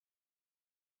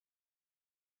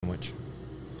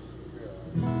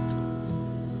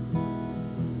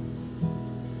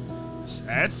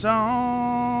Sad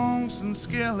songs and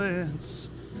skillets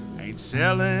ain't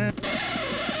selling.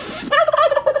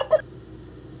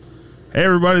 Hey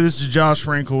everybody, this is Josh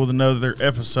Frankel with another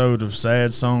episode of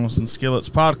Sad Songs and Skillets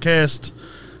podcast.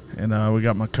 And we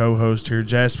got my co-host here,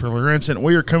 Jasper Lorenzen.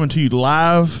 We are coming to you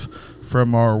live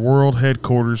from our world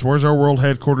headquarters. Where's our world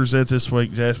headquarters at this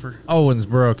week, Jasper?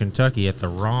 Owensboro, Kentucky at the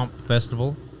Romp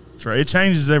Festival. That's right. It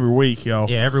changes every week, y'all.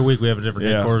 Yeah, every week we have a different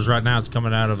headquarters. Right now it's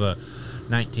coming out of a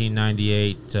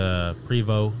 1998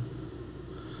 Prevost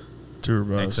tour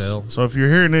bus. XL. So if you're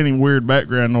hearing any weird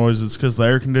background noise, it's because the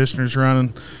air conditioner's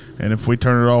running, and if we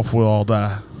turn it off, we'll all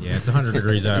die. Yeah, it's 100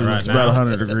 degrees out right now. It's about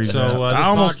 100 degrees out. I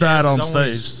almost died on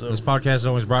stage. This podcast is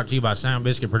always brought to you by Sound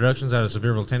Biscuit Productions out of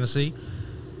Sevierville, Tennessee,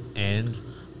 and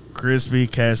Crispy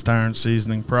Cast Iron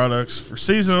Seasoning Products for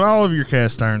seasoning all of your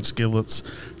cast iron skillets.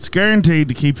 It's guaranteed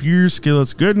to keep your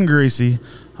skillets good and greasy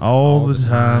all the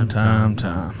time.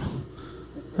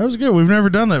 That was good. We've never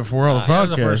done that before on the podcast. That was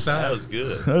the first time. That was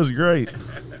good. That was great. All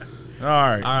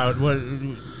right. All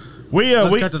right.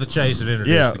 Let's cut to the chase and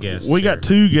introduce the guests. We got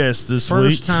two guests this week.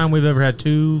 First time we've ever had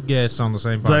two guests on the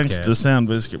same podcast. Thanks to Sound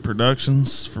Biscuit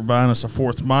Productions for buying us a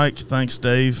fourth mic. Thanks,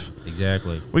 Dave.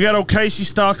 Exactly. We got old Casey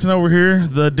Stockton over here,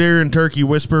 the deer and turkey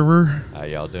whisperer. How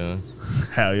y'all doing?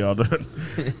 How y'all doing?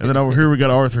 And then over here we got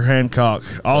Arthur Hancock,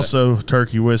 also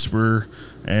turkey whisperer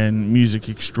and music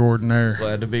extraordinaire.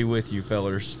 Glad to be with you,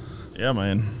 fellers. Yeah,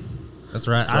 man. That's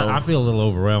right. So, I feel a little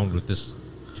overwhelmed with this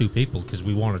two people because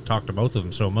we want to talk to both of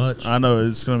them so much. I know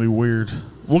it's going to be weird.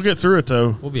 We'll get through it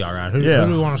though. We'll be all right. Who do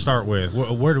we want to start with?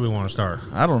 Where do we want to start?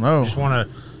 I don't know. Just want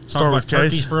to start with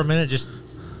turkeys for a minute. Just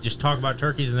talk about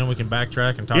turkeys and then we can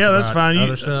backtrack and talk about that's fine.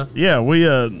 Other stuff. Yeah,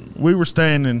 we were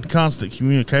staying in constant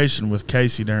communication with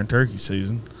Casey during turkey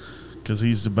season because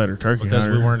he's the better turkey hunter.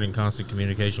 Because we weren't in constant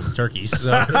communication with turkeys. So.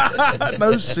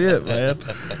 No shit, man.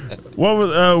 What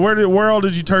was where all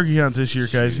did you turkey hunt this year,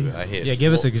 Casey?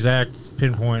 Give us exact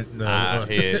pinpoint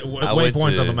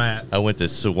waypoints on the map. I went to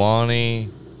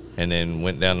Sewanee and then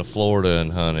went down to Florida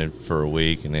and hunted for a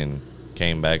week and then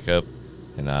came back up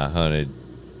and I hunted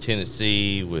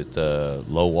Tennessee with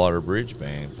Low Water Bridge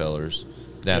Band fellers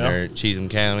down there at Cheatham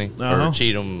County or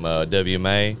Cheatham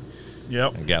WMA.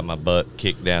 Yep. I got my butt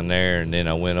kicked down there, and then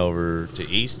I went over to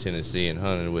East Tennessee and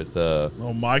hunted with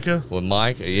Micah. With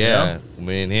Micah, yeah.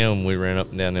 Me and him, we ran up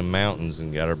and down them mountains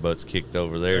and got our butts kicked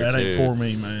over there. That too. ain't for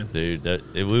me, man. Dude,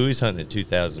 we was hunting at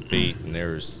 2,000 feet, and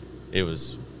it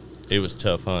was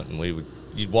tough hunting.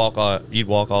 You'd walk all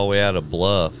the way out of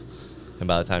Bluff, and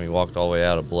by the time you walked all the way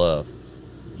out of Bluff,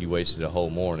 you wasted a whole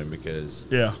morning because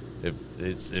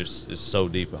it's so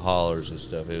deep with hollers and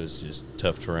stuff. It was just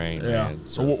tough terrain. Yeah. Man.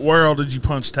 So where all did you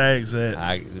punch tags at?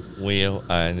 I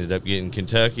ended up getting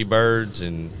Kentucky birds,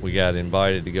 and we got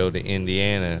invited to go to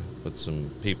Indiana with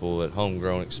some people at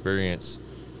Homegrown Experience.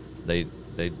 They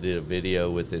did a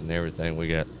video with it and everything. We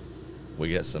got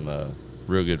some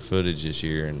real good footage this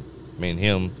year, and me and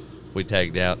him we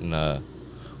tagged out in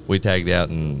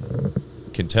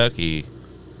Kentucky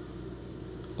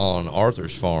on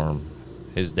Arthur's farm.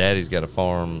 His daddy's got a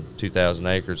farm, 2,000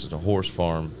 acres. It's a horse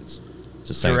farm. It's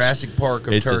a Jurassic Park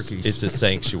of turkeys. It's a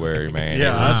sanctuary, man.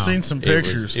 Yeah, I've seen some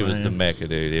pictures. It was the Mecca,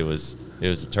 dude. It was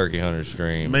a turkey hunter's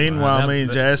dream. Meanwhile, me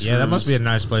and Jasper. Yeah, that must be a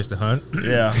nice place to hunt.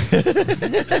 Yeah.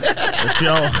 If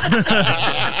y'all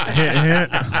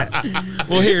hint.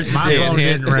 Well, here's my phone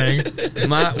didn't ring.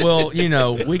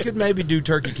 We could maybe do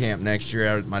turkey camp next year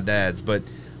out at my dad's, but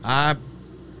I've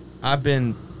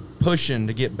been pushing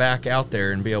to get back out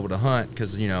there and be able to hunt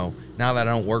because now that I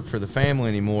don't work for the family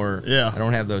anymore, I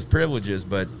don't have those privileges.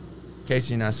 But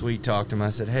Casey and I sweet talked him. I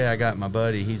said, hey, I got my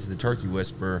buddy, he's the turkey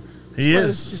whisperer.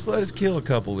 Just let us kill a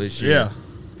couple this year.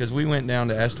 Because we went down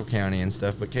to Estill County and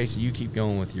stuff. But Casey, you keep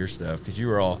going with your stuff because you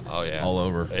were all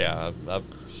over. Yeah,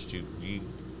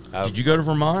 did you go to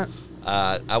Vermont?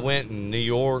 I went in New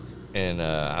York and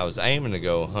I was aiming to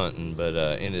go hunting, but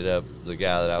ended up the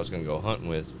guy that I was going to go hunting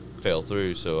with fell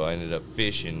through, so I ended up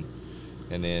fishing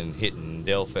and then hitting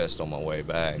Delfest on my way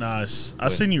back. Nice. I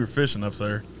seen you were fishing up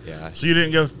there. Yeah. So you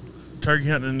didn't go turkey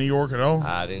hunting in New York at all?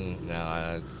 I didn't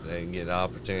get the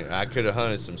opportunity. I could have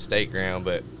hunted some state ground,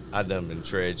 but I done been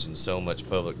dredging so much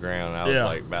public ground. I was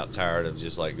like about tired of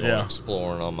just like going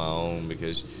exploring on my own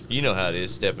because you know how it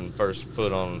is stepping first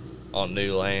foot on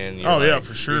new land. You're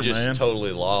for sure, you're just man.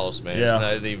 Totally lost, man. Yeah.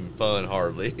 It's not even fun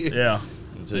hardly. Yeah.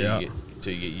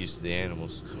 until you get used to the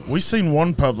animals. We seen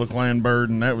one public land bird,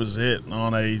 and that was it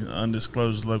on a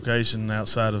undisclosed location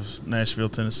outside of Nashville,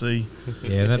 Tennessee.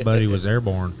 Yeah, that buddy was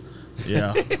airborne.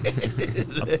 Yeah.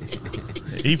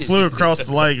 He flew across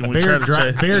the lake and we tried to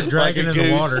chase. Beard dragging Like in a the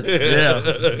goose. water.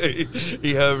 Yeah.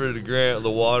 He hovered the ground,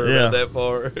 the water Yeah. right that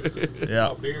far.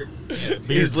 Yeah.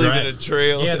 He's leaving a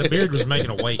trail. Yeah, the beard was making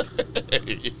a wake.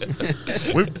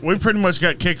 We pretty much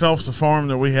got kicked off the farm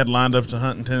that we had lined up to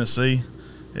hunt in Tennessee.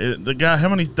 The guy, how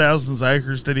many thousands of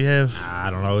acres did he have?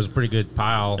 I don't know. It was a pretty good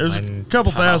pile. It was a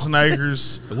couple thousand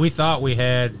acres. We thought we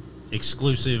had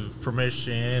exclusive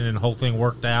permission and the whole thing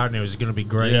worked out and it was going to be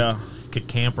great. Yeah. Could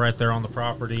camp right there on the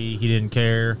property. He didn't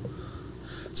care.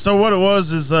 So what it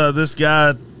was is this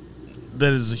guy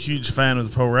that is a huge fan of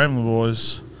the Poe Ramblin'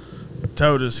 Boys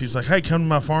told us, he's like, hey, come to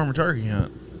my farm and turkey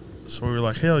hunt. So we were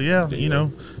like, hell yeah, you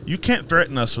know, you can't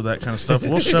threaten us with that kind of stuff.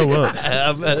 We'll show up.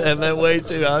 I'm that way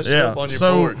too. I'll show up on your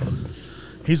board.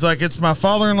 He's like, it's my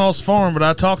father-in-law's farm, but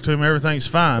I talked to him, everything's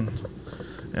fine.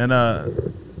 And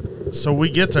so we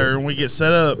get there and we get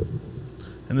set up,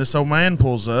 and this old man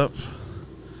pulls up.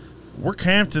 We're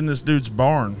camped in this dude's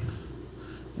barn.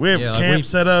 We have camp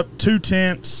set up, 2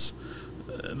 tents,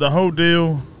 the whole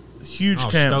deal, huge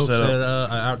camp set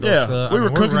up. Outdoor stuff. We were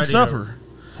cooking supper.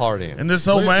 Partying. And this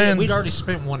old man. We'd already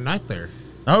spent one night there.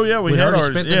 Oh, yeah, we'd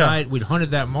already spent the night. We'd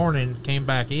hunted that morning, came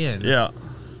back in. Yeah.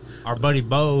 Our buddy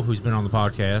Bo, who's been on the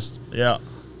podcast, Yeah.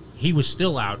 he was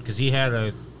still out because he had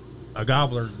a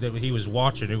gobbler that he was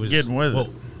watching. It was getting with it.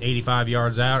 85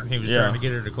 yards out, and he was trying to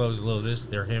get her to close a little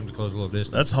distance, or him to close a little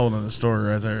distance. That's holding the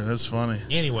story right there. That's funny.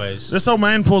 Anyways. This old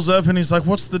man pulls up, and he's like,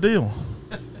 what's the deal?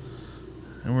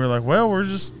 And we're like, well, we're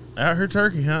just out here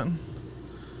turkey hunting.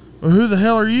 Well, who the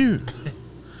hell are you?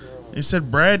 He said,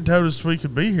 Brad told us we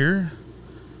could be here.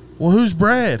 Well, who's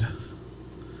Brad?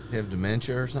 You have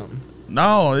dementia or something?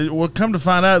 No, well, come to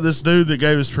find out, this dude that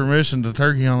gave us permission to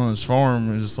turkey hunt on his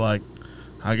farm is like,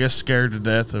 I guess, scared to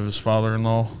death of his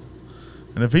father-in-law.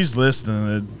 And if he's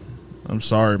listening, I'm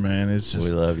sorry, man. It's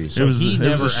just we love you. It was a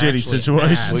shitty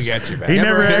situation. We got you back. He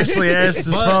never actually asked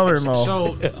his father-in-law.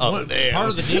 So part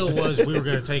of the deal was we were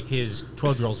going to take his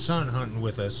 12-year-old son hunting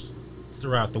with us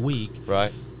throughout the week.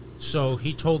 Right. So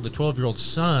he told the 12-year-old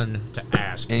son to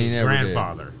ask his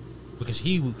grandfather because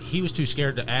he was too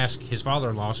scared to ask his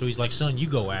father-in-law. So he's like, son, you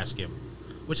go ask him.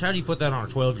 Which, how do you put that on a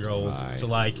 12-year-old to,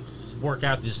 like, work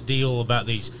out this deal about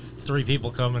these 3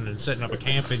 people coming and setting up a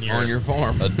camp in on your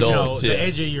farm? Adults, the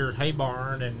edge of your hay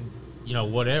barn and,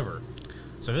 whatever.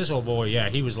 So this old boy,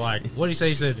 he was like, what did he say?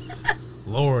 He said,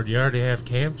 Lord, you already have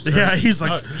camps? Yeah, he's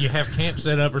like... you have camp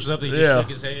set up or something? He just shook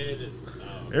his head.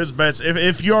 And, it was bad.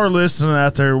 If you are listening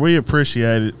out there, we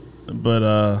appreciate it.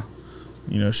 But,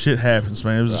 shit happens,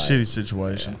 man. It was a shitty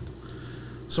situation. Yeah.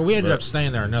 So we ended up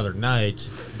staying there another night,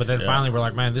 but then finally we're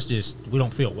like, man, we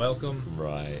don't feel welcome.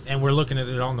 Right. And we're looking at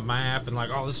it on the map and like,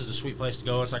 oh, this is a sweet place to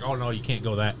go. It's like, oh, no, you can't go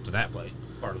to that place,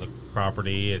 part of the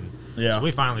property. And so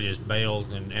we finally just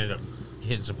bailed and ended up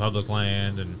hitting some public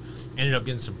land and ended up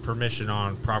getting some permission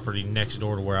on property next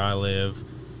door to where I live.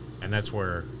 And that's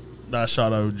where I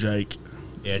shot old Jake.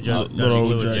 Yeah,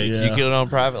 little old Jake. You killed on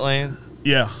private land?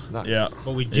 Yeah. Nice. Yeah.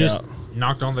 But we just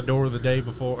knocked on the door the day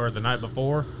before or the night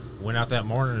before. Went out that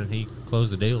morning and he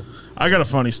closed the deal. I got a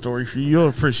funny story for you. You'll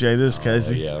appreciate this,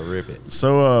 Casey. Yeah, rip it.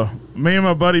 So, me and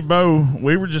my buddy Bo,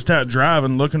 we were just out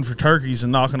driving, looking for turkeys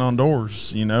and knocking on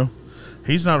doors.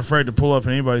 He's not afraid to pull up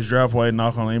in anybody's driveway and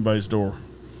knock on anybody's door.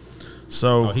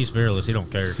 So he's fearless. He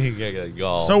don't care. He got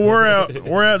golf. So we're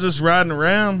out just riding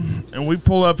around, and we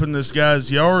pull up in this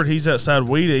guy's yard. He's outside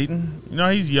weed eating.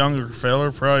 He's a younger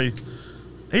fella, probably.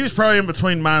 He was probably in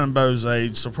between mine and Bo's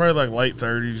age, so probably like late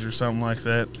 30s or something like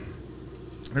that.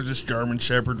 There's this German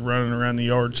Shepherd running around the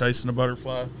yard chasing a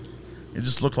butterfly. It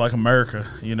just looked like America,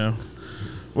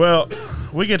 Well,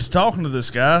 we get to talking to this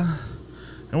guy,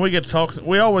 and we get to talk.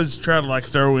 We always try to like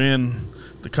throw in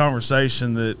the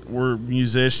conversation that we're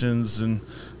musicians and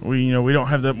we don't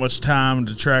have that much time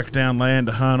to track down land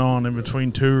to hunt on in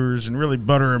between tours and really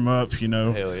butter him up,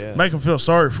 Hell yeah. make him feel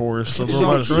sorry for us. So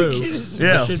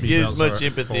Yeah. Get as much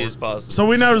empathy as possible. So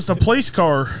we noticed a police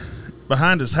car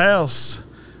behind his house,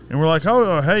 and we're like,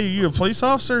 oh, hey, you a police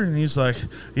officer? And he's like,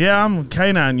 yeah, I'm a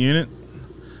K-9 unit.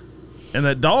 And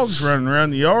that dog's running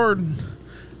around the yard,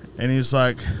 and he's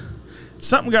like,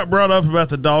 something got brought up about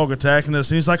the dog attacking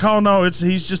us, and he's like, oh, no,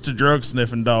 he's just a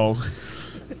drug-sniffing dog.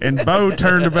 And Bo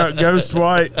turned about ghost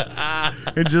white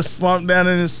and just slumped down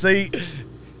in his seat.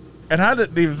 And I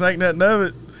didn't even think nothing of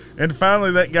it. And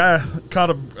finally that guy caught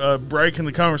a break in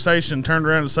the conversation, turned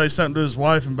around to say something to his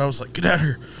wife, and Bo was like, get out of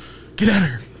here. Get out of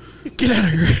here. Get out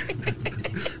of here.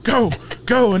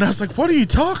 Go. And I was like, what are you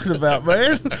talking about,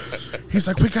 man? He's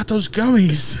like, we got those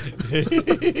gummies.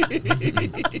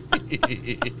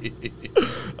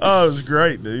 Oh, it was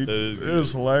great, dude. It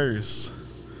was hilarious.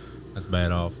 That's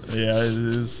bad off. Yeah, it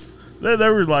is. They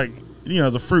were like,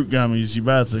 the fruit gummies you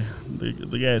buy at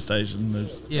the gas station.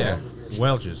 Yeah,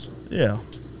 Welch's. Yeah.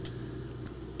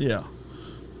 Yeah.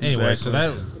 Anyway, Exactly. so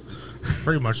that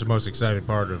pretty much the most exciting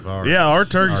part of our our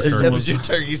turkey season That was was your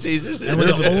turkey season. And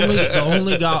the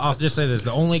only I'll just say this: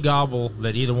 the only gobble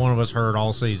that either one of us heard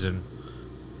all season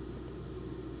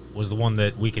was the one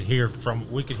that we could hear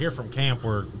from. We could hear from camp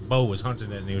where Bo was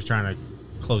hunting it, and he was trying to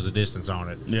close the distance on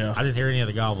it. Yeah. I didn't hear any of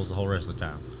the gobbles the whole rest of the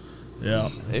time. Yeah.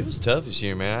 It was tough this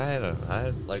year, man.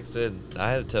 Like I said, I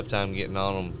had a tough time getting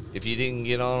on them. If you didn't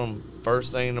get on them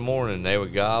first thing in the morning, they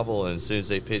would gobble, and as soon as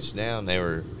they pitched down, they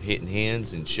were hitting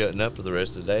hens and shutting up for the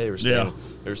rest of the day. They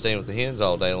were staying with the hens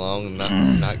all day long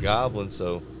and not gobbling.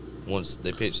 So once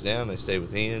they pitched down, they stayed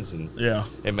with hens, and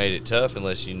it made it tough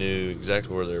unless you knew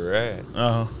exactly where they were at.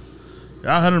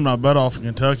 I hunted my butt off in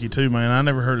Kentucky too, man. I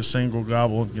never heard a single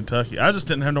gobble in Kentucky. I just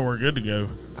didn't have nowhere good to go.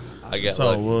 I got That's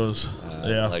lucky. all it was.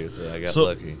 Like I said, I got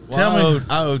lucky. Well,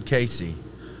 I owed Casey.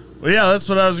 Well, yeah, that's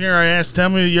what I was going to ask. Tell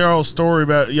me your old story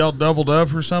about y'all doubled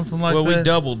up or something like that. Well, we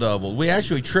doubled. We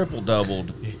actually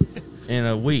triple-doubled in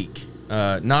a week.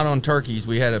 Not on turkeys.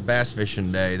 We had a bass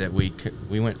fishing day that we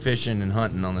went fishing and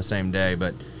hunting on the same day.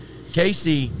 But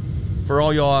Casey, for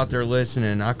all y'all out there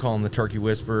listening, I call him the Turkey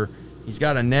Whisperer. He's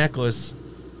got a necklace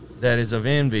that is of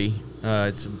envy.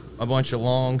 It's a bunch of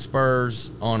long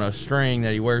spurs on a string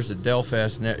that he wears at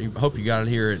Delfest. And I hope you got it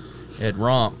here at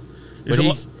Romp.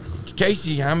 But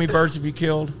Casey, how many birds have you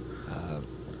killed?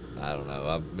 I don't know.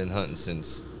 I've been hunting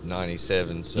since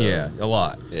 '97. So yeah, a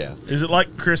lot. Yeah. Is it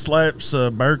like Chris Lapp's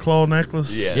bear claw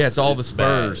necklace? Yeah, it's all the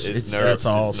spurs. That's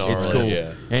awesome. It's cool.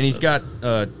 Yeah. And he's got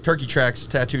turkey tracks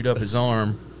tattooed up his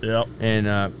arm. Yep. And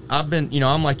I've been,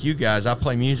 I'm like you guys. I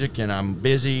play music and I'm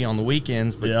busy on the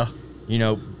weekends. But,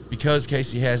 because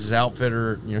Casey has his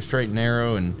outfitter, Straight and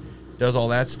Narrow, and does all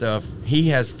that stuff, he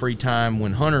has free time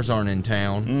when hunters aren't in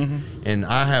town. Mm-hmm. And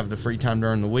I have the free time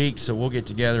during the week, so we'll get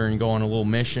together and go on a little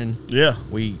mission. Yeah.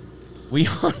 We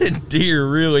hunted deer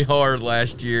really hard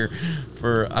last year.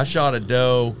 I shot a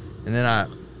doe, and then I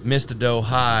missed a doe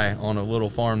high on a little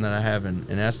farm that I have in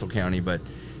Estill County. But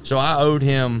so I owed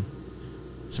him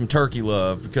some turkey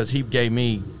love because he gave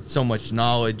me so much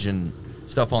knowledge and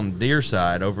stuff on the deer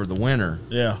side over the winter.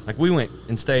 Yeah. Like we went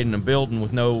and stayed in a building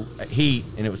with no heat,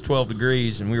 and it was 12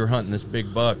 degrees, and we were hunting this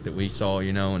big buck that we saw,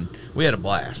 and we had a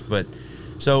blast. But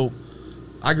so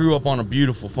I grew up on a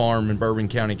beautiful farm in Bourbon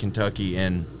County, Kentucky,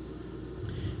 and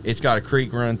it's got a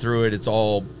creek running through it. It's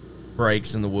all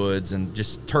breaks in the woods, and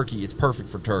just turkey. It's perfect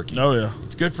for turkey. Oh, yeah.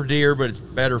 It's good for deer, but it's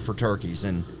better for turkeys.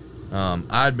 And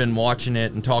I'd been watching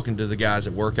it and talking to the guys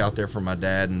that work out there for my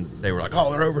dad, and they were like,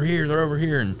 "Oh, they're over here,"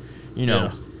 and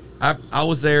I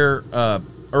was there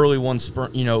early one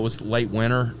spring. It was late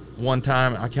winter. One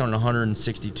time I counted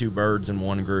 162 birds in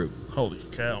one group. Holy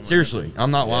cow, man. Seriously,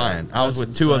 I'm not lying. I was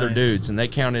with two other insane. dudes, and they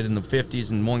counted in the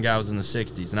 50s, and one guy was in the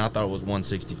 60s, and I thought it was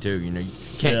 162. You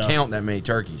can't count that many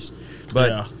turkeys.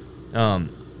 But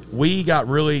we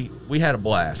had a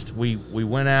blast. We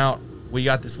went out. We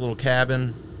got this little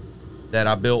cabin that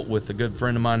I built with a good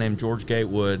friend of mine named George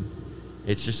Gatewood.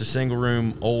 It's just a single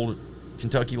room, old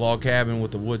Kentucky log cabin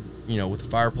with a wood, with a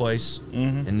fireplace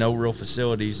and no real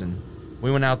facilities. And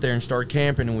we went out there and started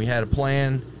camping, and we had a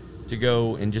plan to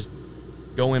go and just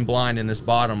go in blind in this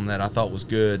bottom that I thought was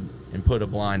good and put a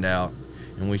blind out.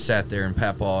 And we sat there and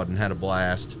papawed and had a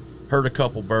blast. Heard a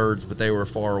couple birds, but they were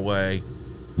far away.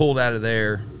 Pulled out of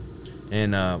there,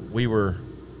 and we were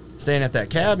staying at that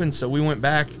cabin, so we went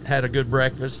back, had a good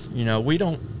breakfast. We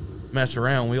don't mess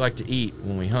around. We like to eat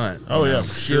when we hunt. Oh, yeah,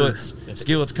 for sure.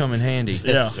 Skillets come in handy.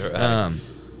 Yeah. Right.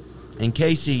 And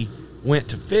Casey went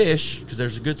to fish because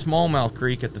there's a good smallmouth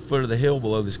creek at the foot of the hill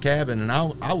below this cabin, and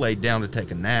I laid down to take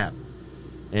a nap,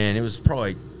 and it was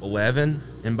probably 11,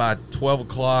 and by 12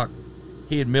 o'clock,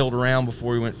 he had milled around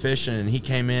before he went fishing, and he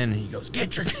came in, and he goes,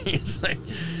 get your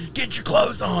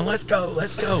clothes on, let's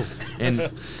go. And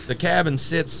the cabin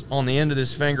sits on the end of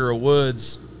this finger of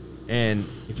woods, and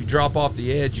if you drop off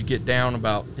the edge, you get down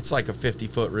it's like a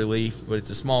 50-foot relief, but it's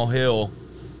a small hill.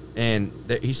 And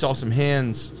he saw some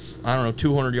hens,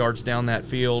 200 yards down that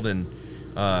field, and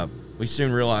we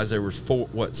soon realized there was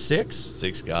six?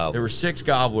 Six gobblers. There were 6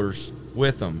 gobblers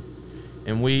with them.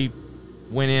 And we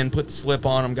went in, put the slip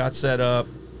on them, got set up,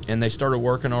 and they started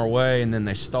working our way, and then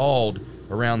they stalled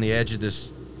around the edge of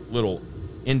this little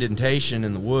indentation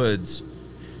in the woods.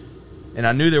 And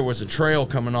I knew there was a trail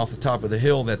coming off the top of the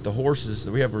hill that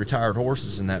we have retired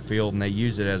horses in that field, and they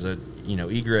use it as a,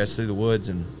 egress through the woods.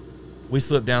 And we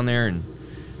slipped down there, and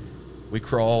we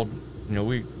crawled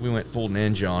we went full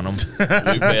ninja on them.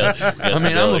 I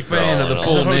mean, I'm a fan of the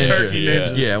full ninja. Turkey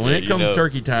ninja. Yeah, when it comes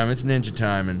turkey time, it's ninja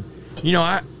time. And,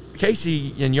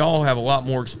 Casey and y'all have a lot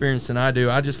more experience than I do.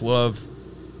 I just love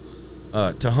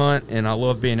to hunt, and I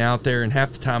love being out there. And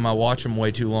half the time I watch them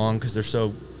way too long because they're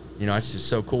so, it's just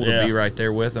so cool to be right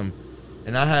there with them.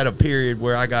 And I had a period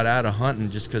where I got out of hunting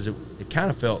just because it kind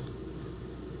of felt,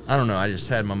 I don't know, I just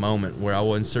had my moment where I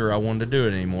wasn't sure I wanted to do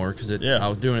it anymore because I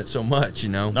was doing it so much,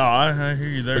 No, I hear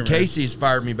you there, But Casey's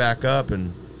fired me back up,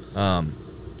 and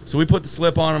so we put the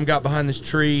slip on him, got behind this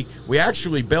tree. We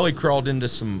actually belly crawled into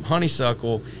some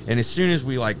honeysuckle, and as soon as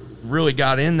we, really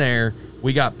got in there,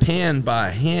 we got pinned by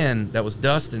a hen that was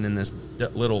dusting in this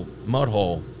little mud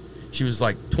hole. She was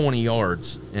 20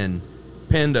 yards and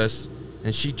pinned us,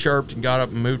 and she chirped and got up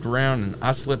and moved around, and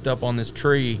I slipped up on this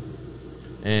tree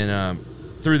and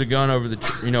threw the gun over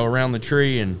around the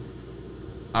tree, and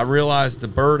I realized the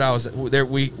bird I was there.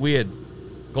 We had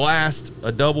glassed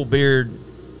a double beard,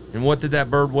 and what did that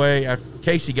bird weigh?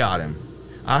 Casey got him.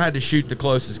 I had to shoot the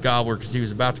closest gobbler because he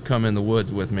was about to come in the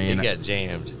woods with me. He got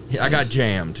jammed. I got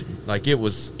jammed. It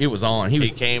was on. He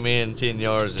came in 10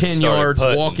 yards. 10 yards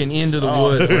putting. Walking into the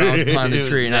woods when I was behind the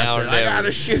tree, and I said, I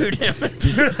gotta shoot him.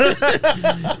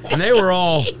 And they were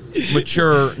all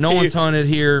mature. No one's hunted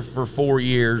here for 4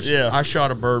 years. Yeah. I shot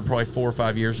a bird probably 4 or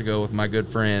 5 years ago with my good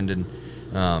friend, and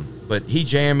but he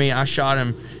jammed me. I shot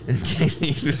him, and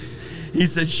he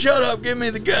said, "Shut up, give me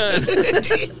the gun."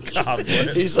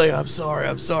 He's like, I'm sorry,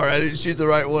 I didn't shoot the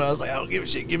right one. I was like, I don't give a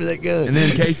shit, give me that gun. And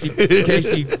then Casey,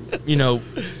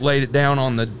 laid it down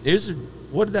on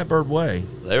what did that bird weigh?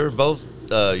 They were both,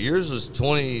 yours was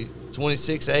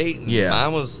 26.8, and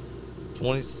mine was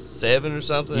 27 or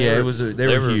something. Yeah, they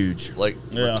were huge.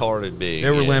 Retarded big.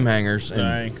 They were limb hangers.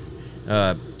 Dang.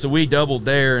 So we doubled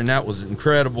there, and that was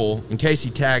incredible. And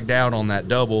Casey tagged out on that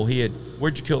double.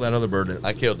 Where'd you kill that other bird at?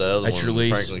 I killed the other one your lease?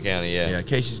 in Franklin County, Yeah,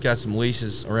 Casey's got some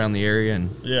leases around the area,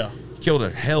 and killed a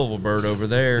hell of a bird over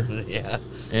there. Yeah.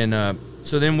 And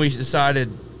so then we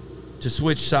decided to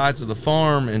switch sides of the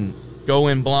farm and go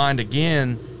in blind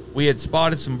again. We had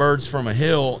spotted some birds from a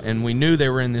hill, and we knew they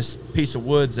were in this piece of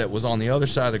woods that was on the other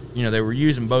side of they were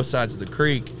using both sides of the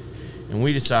creek. And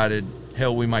we decided,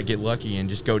 hell, we might get lucky and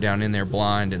just go down in there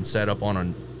blind and set up on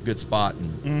a good spot.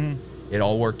 And it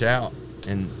all worked out.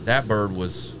 And that bird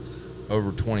was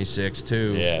over 26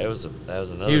 too. Yeah, that was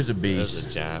another. He was a beast. It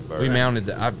was a giant bird. We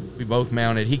mounted we both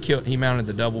mounted. He mounted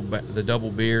the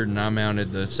double beard, and I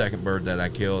mounted the second bird that I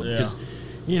killed because,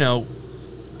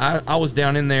 I was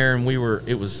down in there, and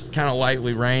it was kind of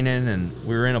lightly raining, and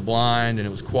we were in a blind, and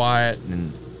it was quiet,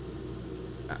 and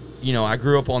I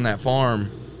grew up on that farm,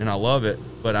 and I love it,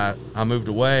 but I moved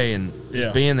away, and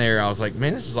just being there, I was like,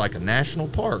 man, this is like a national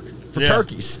park for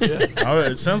turkeys.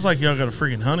 It sounds like y'all got a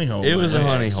freaking honey hole. It was a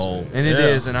honey hole, and it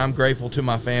is, and I'm grateful to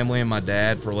my family and my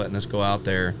dad for letting us go out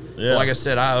there. Yeah. But like I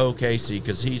said, I owe Casey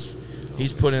because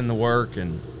he's put in the work,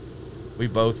 and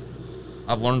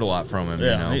I've learned a lot from him.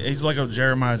 Yeah, he's like a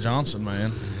Jeremiah Johnson,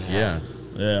 man. Yeah.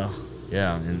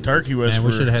 Yeah, and Turkey was. Man,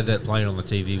 we should have had that playing on the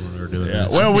TV when we were doing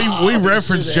that. Well, we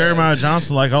reference Jeremiah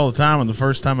Johnson all the time, and the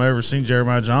first time I ever seen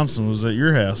Jeremiah Johnson was at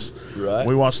your house. Right.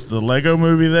 We watched the Lego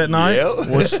movie that night,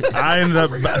 which I ended up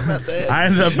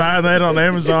buying that on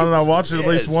Amazon, and I watch it at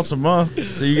least once a month.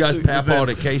 So you guys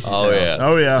papawed at Casey's house.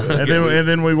 Oh yeah, and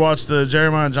then we watched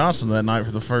Jeremiah Johnson that night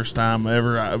for the first time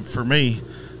ever for me,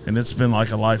 and it's been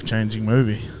like a life-changing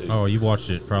movie. Oh, you watched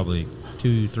it probably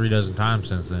 2-3 dozen times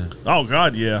since then. Oh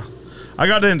God, yeah. I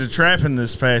got into trapping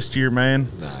this past year, man.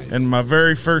 Nice. And my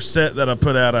very first set that I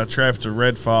put out, I trapped a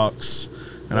red fox.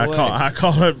 And I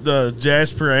called up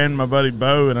Jasper and my buddy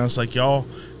Bo, and I was like, y'all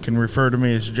can refer to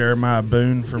me as Jeremiah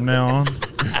Boone from now on.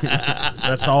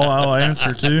 That's all I'll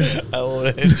answer to. I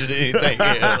won't answer to anything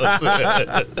else.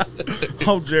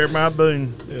 Oh, Jeremiah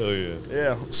Boone. Hell yeah.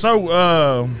 Yeah.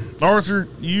 So, Arthur,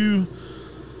 you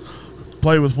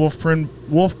play with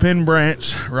Wolfpen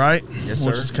Branch, right? Yes,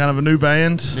 sir. Which is kind of a new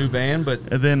band. But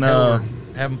and then we're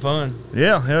having fun.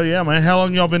 Yeah, hell yeah, man. How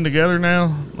long y'all been together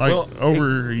now?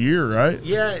 Over a year, right?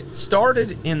 Yeah, it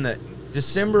started in the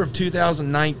December of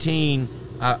 2019.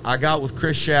 I got with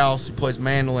Chris Schaus, who plays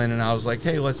mandolin, and I was like,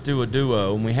 hey, let's do a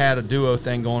duo. And we had a duo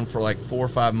thing going for like 4 or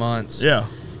 5 months. Yeah.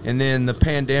 And then the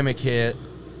pandemic hit,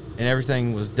 and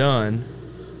everything was done.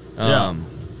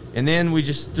 And then we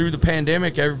just, through the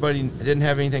pandemic, everybody didn't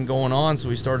have anything going on, so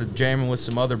we started jamming with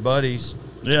some other buddies.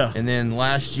 Yeah. And then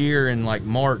last year in like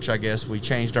March, I guess, we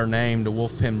changed our name to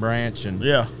Wolfpen Branch.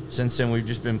 And since then, we've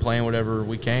just been playing whatever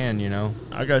we can,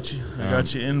 I got you.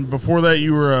 And before that,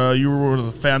 you were one of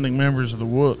the founding members of the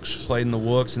Wooks. Played in the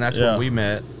Wooks, and that's where we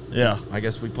met. Yeah. I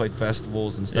guess we played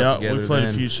festivals and stuff together. Yeah, we played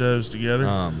then. a few shows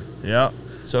together. Yeah.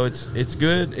 So it's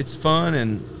good. It's fun,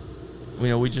 and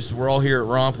we're all here at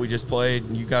Romp. We just played,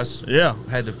 and you guys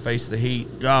had to face the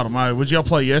heat. God almighty. Would y'all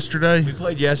play yesterday? We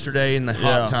played yesterday in the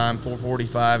hot time,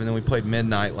 4:45, and then we played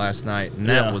midnight last night, and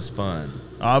that was fun.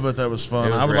 I bet that was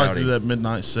fun. I would like to do that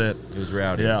midnight set. It was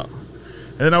rowdy. Yeah.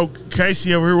 And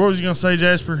Casey over here, what was you going to say,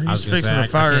 Jasper? He's fixing to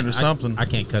fire into something. I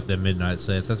can't cut them midnight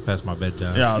sets. That's past my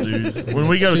bedtime. Yeah, dude. When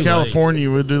we go to California,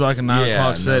 we'll do like a 9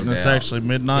 o'clock set, and it's actually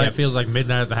midnight. Yeah, it feels like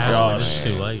midnight at the house. It's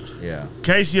too late. Yeah.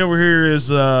 Casey over here is,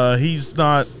 he's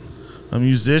not a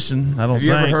musician, I don't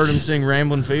think. Have you ever heard him sing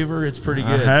Ramblin' Fever? It's pretty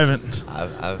good. I haven't.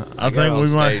 I think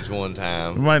we might. One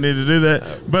time. We might need to do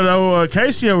that. But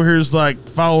Casey over here is like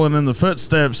following in the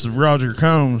footsteps of Roger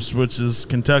Combs, which is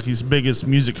Kentucky's biggest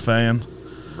music fan.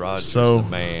 Roger's the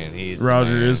man.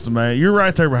 Roger is the man. You're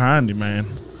right there behind him, man.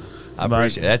 I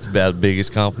appreciate it. That's about the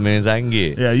biggest compliment I can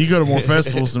get. Yeah, you go to more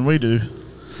festivals than we do.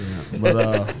 Yeah.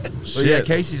 But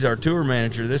Casey's our tour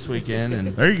manager this weekend,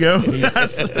 and there you go.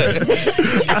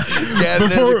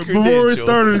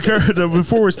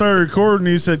 Before we started recording,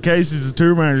 he said Casey's the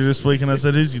tour manager this week, and I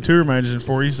said, "Who's your tour manager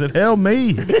for?" He said, "Hell,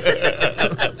 me."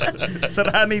 I said,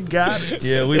 "I need guidance."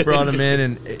 Yeah, we brought him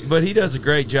in, but he does a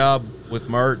great job with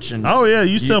merch. And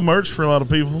you sell merch for a lot of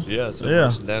people. Yeah,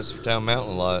 merchandise for Town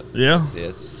Mountain a lot. Yeah,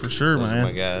 it's for sure, those man. Are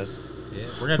my guys. Yeah,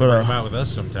 we're gonna bring him out with us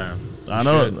sometime. I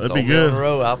know it'd be good. On the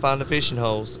road, I'll find the fishing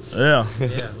holes. Yeah,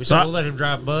 yeah. We'll let him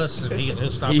drive bus, and he'll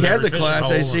stop. He has a Class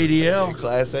A CDL.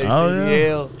 Class A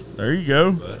CDL. Yeah. There you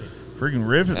go. Freaking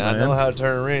rip it, man. I know how to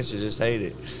turn a wrench. I just hate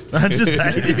it. I just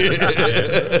hate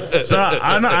it. So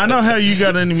I know how you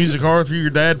got into music, Arthur. Your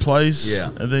dad plays.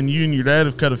 Yeah. And then you and your dad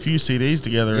have cut a few CDs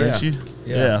together, ain't you?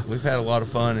 Yeah. We've had a lot of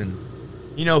fun, and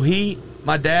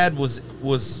my dad was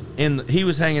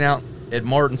hanging out at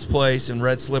Martin's Place and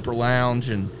Red Slipper Lounge,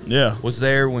 and was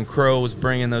there when Crow was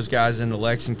bringing those guys into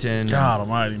Lexington. God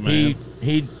almighty, man.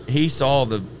 He saw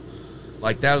that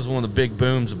was one of the big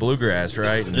booms of bluegrass,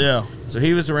 right? And so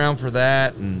he was around for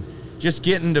that, and just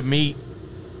getting to meet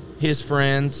his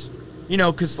friends,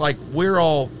 because we're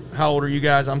all. How old are you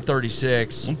guys? I'm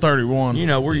 36. I'm 31.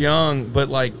 We're young, but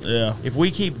if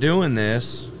we keep doing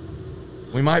this,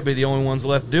 we might be the only ones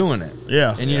left doing it.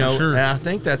 Yeah. And sure. And I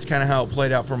think that's kind of how it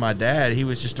played out for my dad. He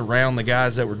was just around the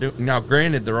guys that were doing. Now,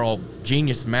 granted, they're all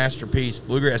genius, masterpiece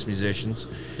bluegrass musicians.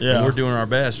 Yeah. And we're doing our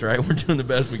best, right? We're doing the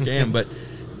best we can, but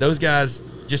those guys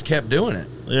just kept doing it.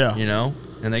 Yeah.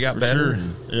 And they got better.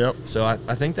 Sure. So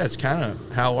I think that's kind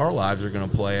of how our lives are going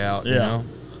to play out. Yeah.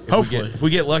 Hopefully. If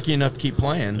we get lucky enough to keep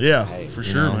playing. Yeah, for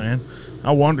sure, man.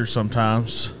 I wonder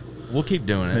sometimes. We'll keep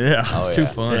doing it. Yeah. It's too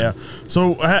fun. Yeah.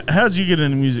 So how'd you get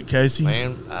into music, Casey?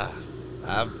 Man,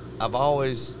 I've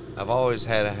always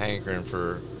had a hankering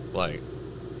for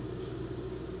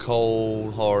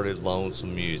cold-hearted,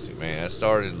 lonesome music, man. I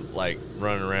started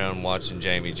running around watching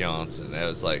Jamie Johnson. That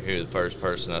was the first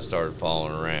person I started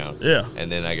following around. Yeah. And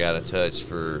then I got a touch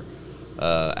for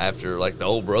after the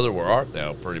Old Brother Where Art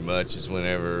Thou, pretty much is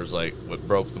whenever it was what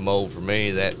broke the mold for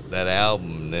me, that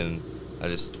album. And then I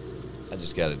just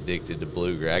got addicted to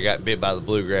bluegrass. I got bit by the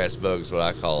bluegrass bug is what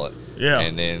I call it. Yeah.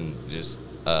 And then just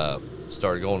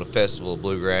started going to Festival of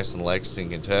Bluegrass in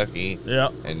Lexington, Kentucky. Yeah.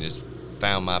 And just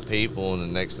found my people, and the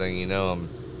next thing you know, I'm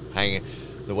hanging.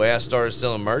 The way I started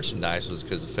selling merchandise was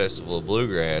because of Festival of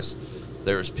Bluegrass.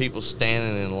 There was people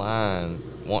standing in line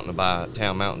wanting to buy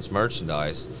Town Mountain's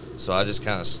merchandise. So I just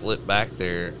kind of slipped back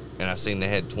there, and I seen they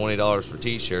had $20 for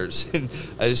T-shirts, and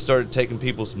I just started taking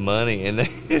people's money, and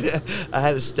I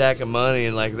had a stack of money,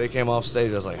 and they came off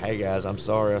stage. I was like, "Hey guys, I'm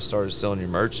sorry, I started selling your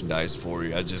merchandise for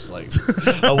you." I just I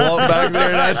walked back there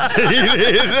and I seen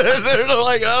it, and they're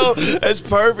like, "Oh, that's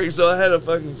perfect." So I had a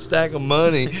fucking stack of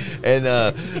money, and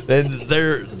then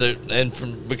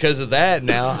because of that,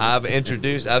 now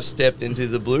I've stepped into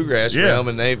the bluegrass realm,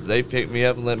 and they picked me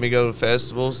up and let me go to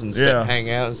festivals and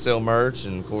hang out and sell merch,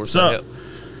 and of course I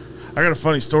got a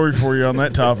funny story for you on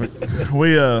that topic.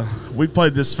 We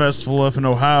played this festival up in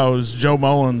Ohio. It was Joe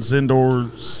Mullins Indoor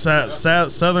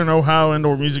Southern Ohio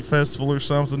Indoor Music Festival or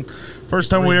something.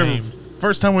 First time we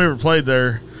ever played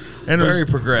there, and very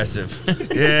progressive.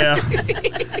 Yeah,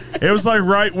 it was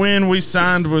right when we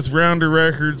signed with Rounder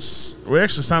Records. We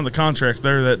actually signed the contract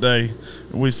there that day.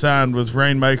 We signed with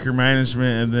Rainmaker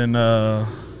Management and then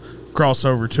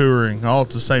Crossover Touring all at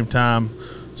the same time.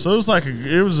 So it was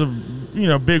a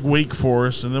big week for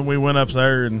us, and then we went up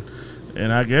there and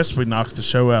I guess we knocked the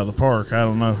show out of the park. I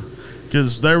don't know,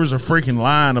 because there was a freaking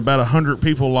line about 100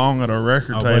 people long at our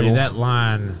record table. Buddy, that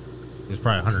line was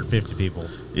probably 150 people.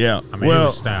 Yeah, I mean, it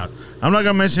was stout. I'm not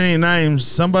gonna mention any names.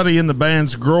 Somebody in the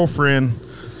band's girlfriend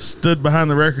stood behind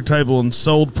the record table and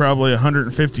sold probably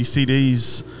 150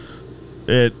 CDs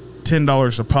at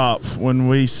 $10 a pop when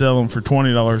we sell them for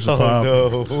 $20 a pop.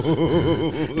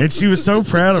 No. And she was so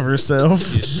proud of herself.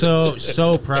 She's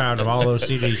so proud of all those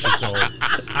CDs she sold.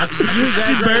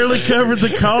 She barely covered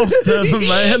the cost of them,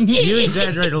 man. You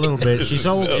exaggerate a little bit. She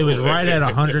sold. It was right at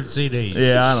 100 CDs.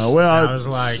 Yeah, I know. Well, I was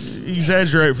like,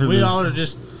 exaggerate for we this. all are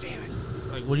just. Damn it!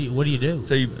 Like, what do you do?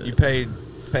 So you paid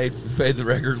the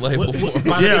record label for it.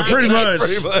 Yeah, pretty much.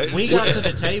 We got to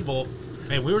the table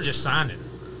and we were just signing,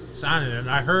 and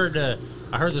I heard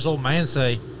this old man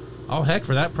say, "Oh heck,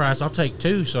 for that price, I'll take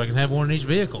 2 so I can have one in each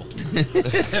vehicle."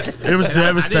 It was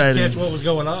devastating. I didn't catch what was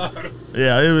going on.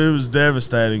 Yeah, it was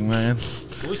devastating, man.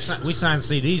 We signed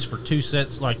CDs for 2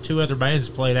 sets, like 2 other bands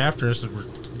played after us and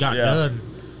got done,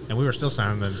 and we were still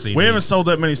signing them CDs. We haven't sold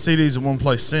that many CDs in one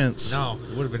place since. No,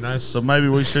 it would have been nice. So maybe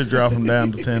we should drop them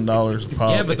down to $10 a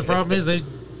pop. Yeah, but the problem is they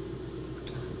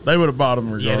would have bought them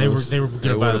regardless. they were going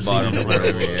to buy the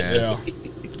CD. Yeah.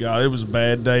 God, it was a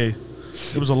bad day.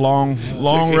 It was a long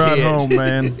ride home,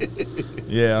 man.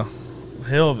 Yeah.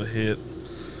 Hell of a hit.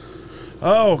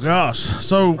 Oh, gosh.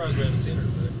 So,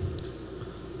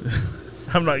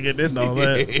 I'm not getting into all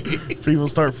that. People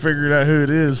start figuring out who it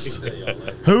is.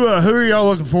 Who are y'all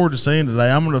looking forward to seeing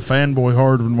today? I'm going to fanboy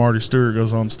hard when Marty Stewart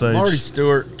goes on stage. Marty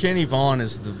Stewart, Kenny Vaughn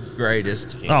is the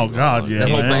greatest. Oh, God, yeah, The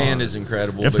whole man. band is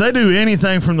incredible. If but they do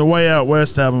anything from the Way Out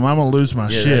West album, I'm going to lose my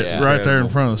shit that's right there in incredible.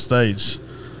 front of the stage.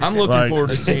 I'm looking like-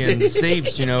 forward to seeing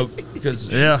Steve's, because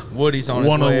Yeah. Woody's on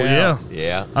his way out.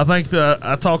 Yeah. I think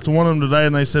I talked to one of them today,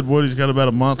 and they said Woody's got about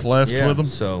a month left Yeah, with him.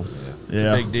 so it's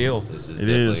Yeah. a big deal. This is It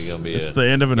definitely is. going to be It's the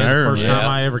end of an Yeah, the era. first man. time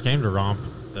I ever came to Romp,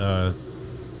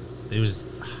 it was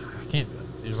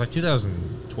like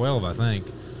 2012, I think,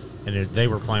 and they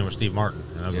were playing with Steve Martin,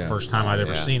 and that was the first time I'd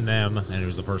ever seen them, and it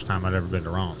was the first time I'd ever been to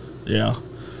Romp. Yeah.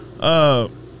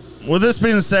 With this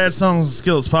being the Sad Songs and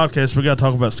Skillets podcast, we got to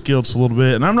talk about Skillets a little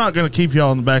bit, and I'm not going to keep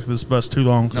y'all in the back of this bus too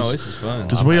long. No, this is fun.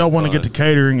 Because we all want to get to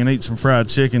catering and eat some fried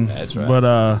chicken. That's right.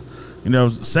 But,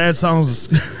 Sad Songs...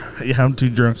 yeah, I'm too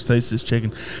drunk to taste this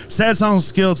chicken. Sad Songs and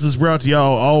Skillets is brought to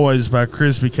y'all always by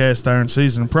Crispy Cast Iron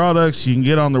Seasoning Products. You can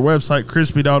get on their website,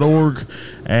 crispy.org,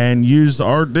 and use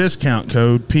our discount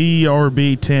code,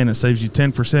 PRB10. It saves you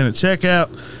 10% at checkout.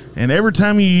 And every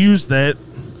time you use that,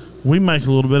 we make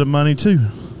a little bit of money, too.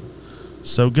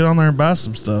 So get on there and buy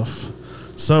some stuff.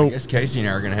 So I guess Casey and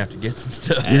I are going to have to get some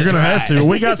stuff. you're going to have to.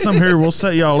 We got some here. We'll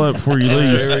set y'all up before you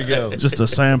leave. There we go. Just a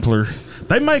sampler.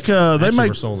 They make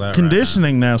we're sold out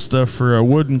conditioning now stuff for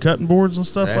wooden cutting boards and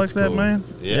stuff That's like that, cool. man.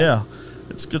 Yeah.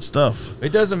 It's good stuff. It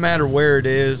doesn't matter where it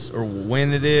is or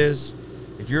when it is.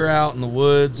 If you're out in the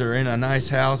woods or in a nice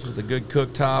house with a good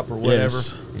cooktop or whatever,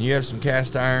 Yes. and you have some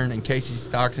cast iron, and Casey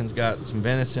Stockton's got some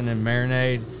venison and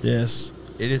marinade, Yes,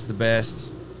 it is the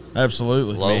best.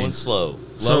 absolutely. low and slow.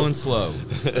 Low and slow.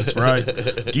 That's right.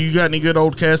 Do you got any good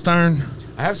old cast iron?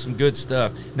 I have some good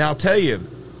stuff. Now, I'll tell you,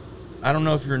 I don't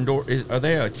know if you're are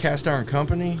they a cast iron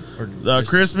company? Or just-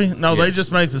 Crispy? No, Yeah. they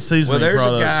just make the seasoning Well, there's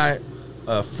products. a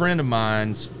guy, a friend of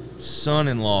mine's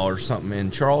son-in-law or something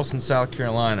in Charleston, South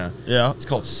Carolina. Yeah. It's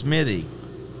called Smithy.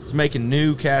 It's making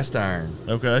new cast iron.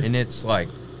 Okay. And it's like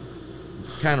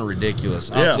kind of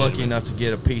ridiculous. I Yeah. was lucky enough to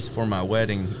get a piece for my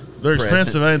wedding. They're present.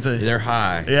 expensive, ain't they? They're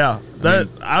high. Yeah.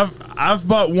 I've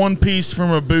bought one piece from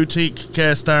a boutique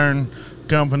cast iron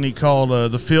company called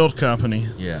the Field Company.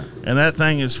 Yeah. And that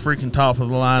thing is freaking top of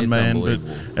the line, It's man.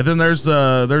 unbelievable. And then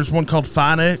there's one called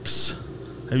Finex.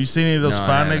 Have you seen any of those No, I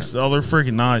Finex? Oh, they're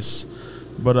freaking nice.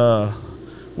 But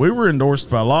we were endorsed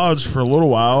by Lodge for a little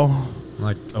while.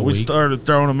 Like a We week. started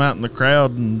throwing them out in the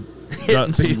crowd and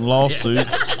got some people.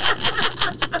 lawsuits.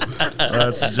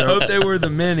 That's a I joke. hope they were the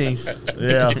minis.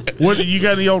 Yeah. What you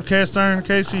got? Any old cast iron,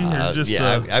 Casey? Or just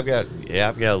I've got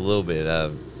a little bit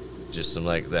of just some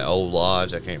like that old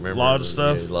Lodge. I can't remember Lodge the-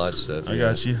 stuff? Yeah, Lodge stuff. I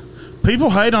got you. People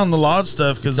hate on the Lodge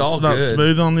stuff because It's it's, all not good.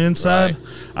 smooth on the inside.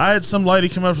 Right. I had some lady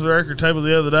come up to the record table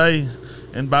the other day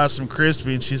and buy some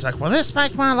crispy, and she's like, "Well, this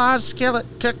makes my Lodge skillet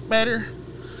cook better.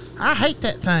 I hate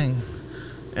that thing."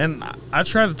 And I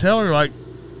try to tell her, like,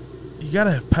 you got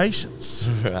to have patience.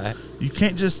 Right. You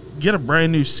can't just get a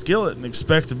brand new skillet and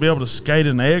expect to be able to skate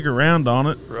an egg around on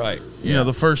it. Right. You know,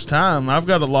 the first time. I've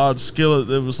got a Lodge skillet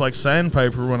that was like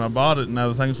sandpaper when I bought it, and now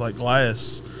the thing's like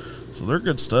glass. So they're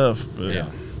good stuff. But Yeah.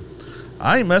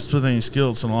 I ain't messed with any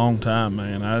skillets in a long time,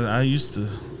 man. I used to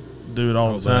do it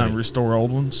all the time, buddy. restore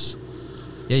old ones.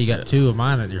 Yeah, you got 2 of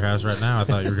mine at your house right now. I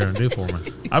thought you were going to do for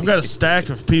me. I've got a stack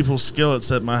of people's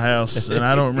skillets at my house, and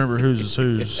I don't remember whose is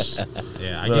whose.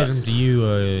 Yeah, I gave them to you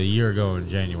a year ago in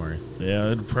January. Yeah,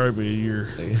 it'd probably be a year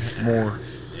more.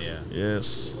 Yeah.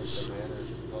 Yes.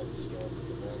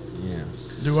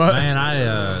 Do what? Man,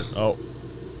 Oh.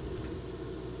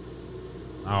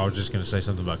 I was just gonna say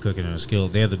something about cooking in a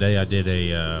skillet. The other day,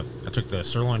 I took the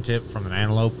sirloin tip from an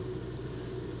antelope,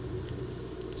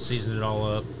 seasoned it all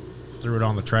up, threw it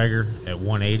on the Traeger at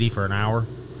 180 for an hour,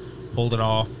 pulled it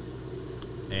off,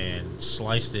 and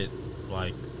sliced it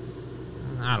like,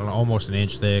 I don't know, almost an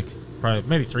inch thick, probably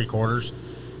maybe 3/4.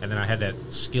 And then I had that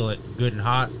skillet good and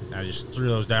hot. I just threw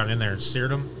those down in there and seared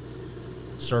them,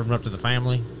 served them up to the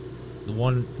family. The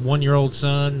 1-year-old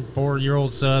son,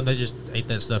 4-year-old son, they just ate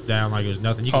that stuff down like it was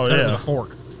nothing. You could cut it with a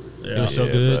fork. Yeah. It was so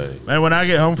good. Buddy. Man, when I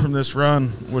get home from this run,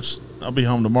 which I'll be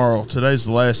home tomorrow, today's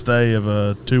the last day of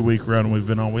a 2-week run we've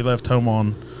been on. We left home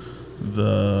on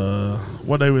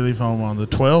what day we leave home on? The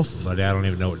 12th? But I don't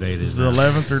even know what day it is. The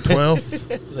 11th or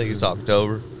 12th? I think it's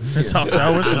October. It's October. I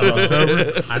wish it was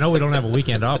October. I know we don't have a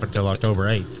weekend off until October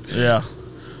 8th. Yeah.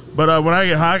 But when I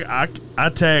get high, I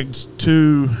tagged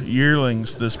 2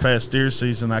 yearlings this past deer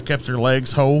season. I kept their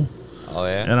legs whole. Oh,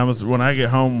 yeah? And when I get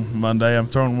home Monday, I'm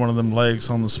throwing one of them legs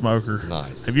on the smoker.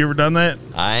 Nice. Have you ever done that?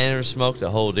 I ain't never smoked a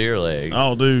whole deer leg.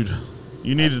 Oh, dude.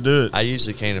 You need to do it. I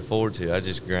usually can't afford to. I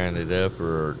just grind it up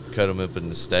or cut them up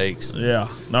into steaks. Yeah.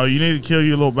 No, you need to kill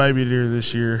your little baby deer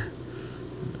this year.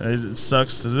 It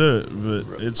sucks to do it,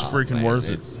 but it's freaking man, worth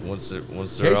it. Once they're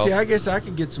Casey, off, I guess I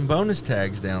could get some bonus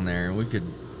tags down there, and we could.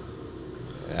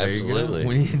 There you go. absolutely.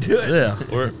 We need to do it.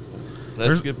 Yeah.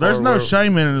 That's a good There's part no where-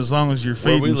 shame in it as long as you're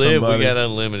Where feeding we live, somebody. we got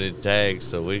unlimited tags,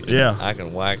 so we can. Yeah. I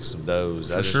can whack some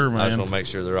does. For sure, I just man. want to make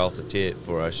sure they're off the tit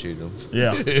before I shoot them.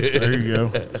 Yeah, there you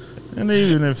go. And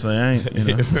even if they ain't, you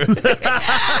know.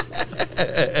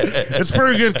 It's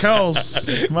pretty good cause.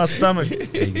 My stomach.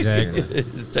 Exactly.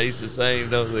 It just tastes the same,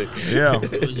 don't they? Yeah.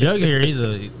 Jug here, he's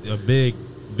a big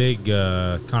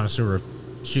connoisseur of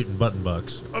shooting button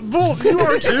bucks. Bull, you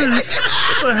are too. What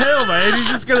the hell, man? You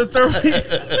just gonna throw me?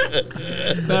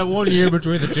 That 1 year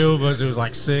between the two of us, it was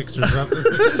like 6 or something.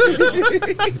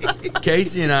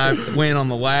 Casey and I went on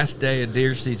the last day of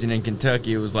deer season in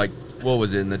Kentucky. It was like, what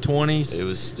was it, in the 20s? It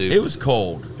was stupid. It was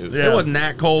cold. It Yeah. It wasn't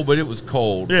that cold, but it was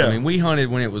cold. Yeah. I mean, we hunted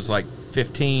when it was like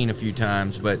 15 a few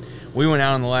times, but we went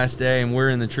out on the last day and we're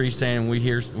in the tree stand and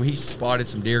we spotted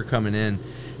some deer coming in,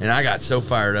 and I got so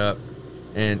fired up,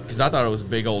 and because I thought it was a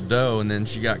big old doe, and then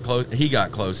he got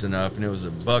close enough, and it was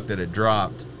a buck that had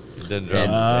dropped. It doesn't drop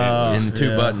And, the same. and 2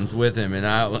 yeah. buttons with him, and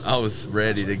I was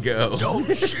ready to go. Don't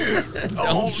shoot!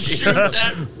 Don't shoot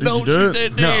that! you do it?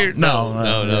 that deer! No.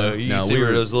 No. You No, see we where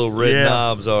were- those little red Yeah.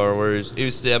 knobs are. Where it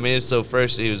was. I mean, it's so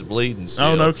fresh that he was bleeding. Still.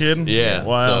 Oh, no kidding? Yeah.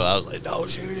 Wow. So I was like, don't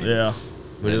shoot it. Yeah.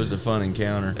 But it was a fun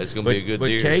encounter. It's gonna be a good but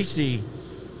deer. Casey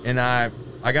and I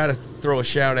got to throw a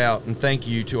shout out and thank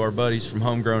you to our buddies from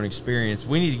Homegrown Experience.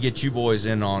 We need to get you boys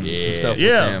in on some Yeah. stuff with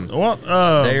Yeah. them. What?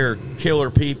 They're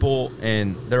killer people,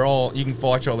 and you can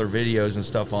watch all their videos and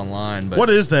stuff online. But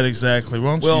What is that exactly?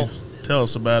 Why don't Well, you tell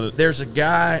us about it? there's a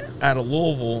guy out of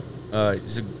Louisville.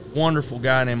 He's a wonderful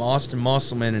guy named Austin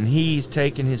Musselman, and he's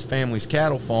taken his family's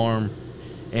cattle farm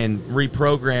and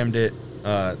reprogrammed it.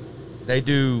 They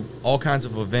do all kinds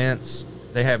of events.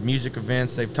 They have music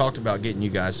events. They've talked about getting you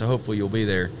guys, so hopefully you'll be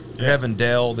there. They're Yeah. having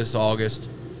Dell this August.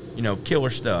 You know, killer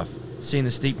stuff. Seen the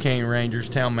Steep Canyon Rangers,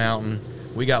 Town Mountain.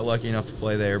 We got lucky enough to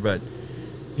play there, but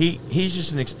he's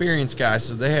just an experienced guy.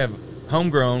 So they have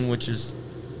Homegrown, which is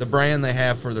the brand they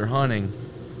have for their hunting,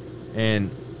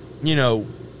 and you know,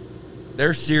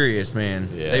 they're serious, man.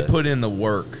 Yeah. They put in the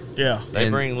work. Yeah. They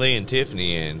and- bring Lee and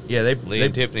Tiffany in. Yeah, Lee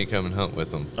and Tiffany come and hunt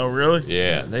with them. Oh, really?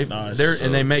 Yeah. Nice.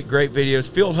 And they make great videos.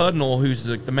 Phil Hudnall, who's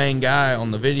the main guy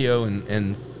on the video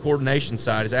and coordination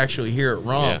side, is actually here at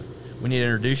Romp. Yeah. We need to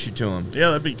introduce you to him. Yeah,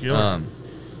 that'd be killer.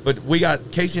 But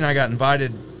Casey and I got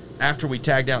invited after we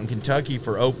tagged out in Kentucky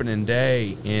for opening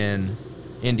day in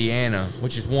Indiana,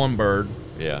 which is One Bird,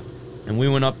 Yeah. and we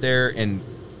went up there and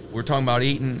we're talking about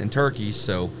eating and turkeys.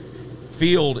 So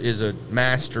Field is a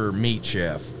master meat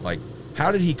chef. Like,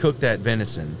 how did he cook that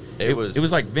venison? It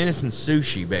was like venison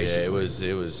sushi, basically.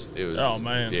 Yeah, it was. Oh,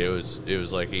 man. It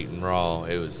was like eating raw.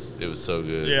 It was so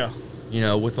good. yeah. You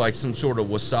know, with like some sort of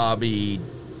wasabi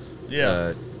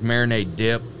Yeah. marinade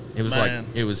dip. It was Man.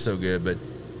 like, it was so good. But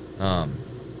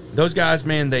those guys,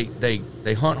 man,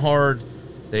 they hunt hard.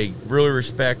 They really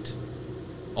respect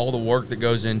all the work that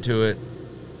goes into it,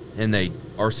 and they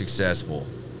are successful.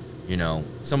 You know,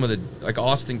 some of like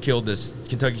Austin killed this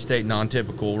Kentucky State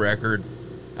non-typical record.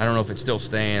 I don't know if it still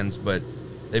stands, but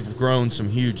they've grown some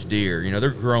huge deer. You know, they're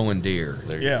growing deer.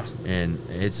 Yeah. And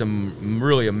it's a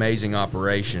really amazing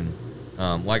operation.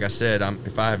 Like I said,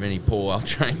 if I have any pull, I'll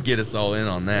try and get us all in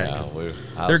on that. Yeah, 'cause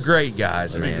I they're was- great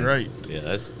guys, That'd man. be great. Yeah,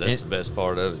 that's And- the best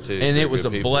part of it too. And They're it was good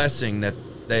a people. blessing that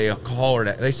they hollered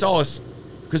at. They saw us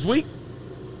because we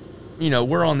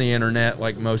we're on the internet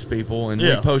like most people, and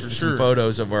we posted some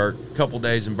photos of our couple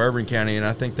days in Bourbon County, and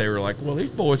I think they were like, well,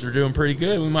 these boys are doing pretty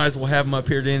good. We might as well have them up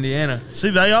here to Indiana. See,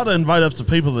 they ought to invite up the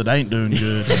people that ain't doing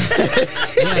good.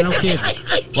 Yeah, no kidding.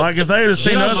 Like if they had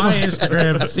seen us on my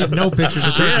Instagram, see no pictures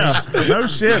of turkeys. No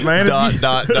shit, man. Dot.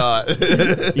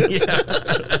 Yeah.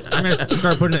 I'm going to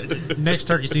start putting it next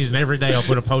turkey season every day. I'll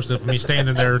put a post of me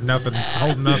standing there, nothing,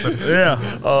 holding nothing. Yeah.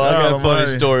 Oh, I got a funny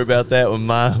story about that. With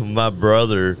my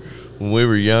brother, when we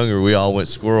were younger, we all went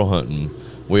squirrel hunting.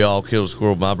 We all killed a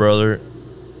squirrel. My brother,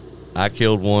 I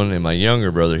killed one, and my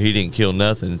younger brother, he didn't kill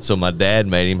nothing. So my dad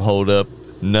made him hold up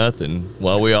nothing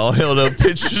while we all held up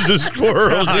pictures of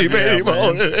squirrels. He made him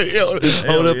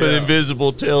hold up an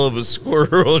invisible tail of a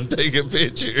squirrel and take a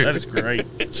picture. That is great.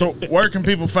 So where can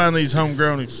people find these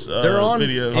homegrown They're on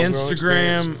videos?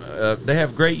 Instagram. They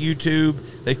have great YouTube.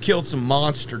 They've killed some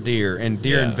monster deer and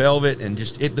deer in velvet, and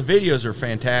the videos are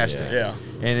fantastic. Yeah.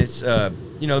 And it's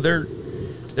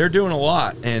they're doing a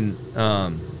lot, and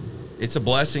it's a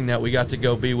blessing that we got to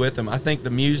go be with them. I think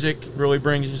the music really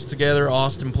brings us together.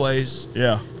 Austin plays.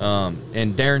 Yeah.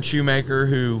 And Darren Shoemaker,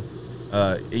 who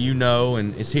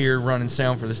and is here running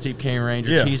sound for the Steep Canyon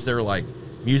Rangers. Yeah. He's their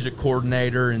music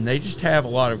coordinator, and they just have a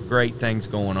lot of great things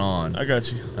going on. I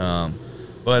got you.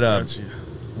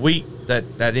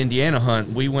 That Indiana hunt,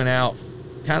 we went out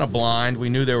kind of blind. We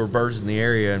knew there were birds in the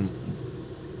area, and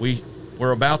we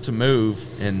were about to move,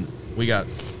 and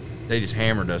they just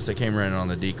hammered us. They came running on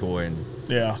the decoy, and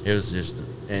it was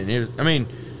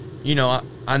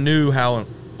I knew how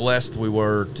blessed we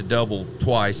were to double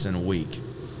twice in a week.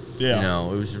 Yeah.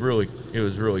 It was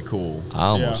really cool. I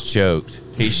almost choked.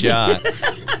 He shot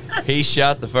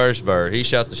the first bird. He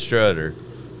shot the strutter.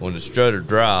 When the strutter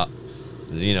dropped,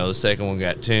 the second one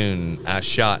got tuned. I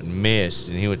shot and missed,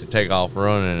 and he went to take off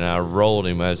running, and I rolled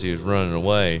him as he was running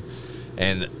away.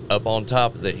 And up on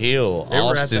top of the hill,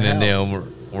 Austin and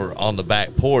them were on the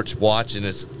back porch watching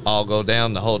us all go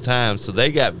down the whole time. So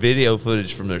they got video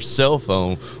footage from their cell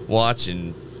phone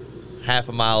watching half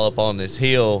a mile up on this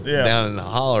hill down in the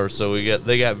holler. So we got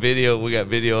video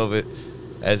of it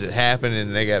as it happened,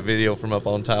 and they got video from up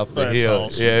on top of the hill.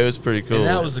 Awesome. Yeah, it was pretty cool. And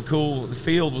that was the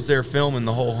field was there filming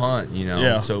the whole hunt,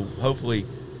 Yeah. So hopefully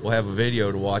we'll have a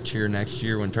video to watch here next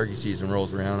year when turkey season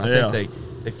rolls around. I think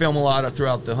they film a lot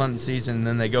throughout the hunting season, and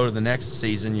then they go to the next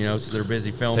season, so they're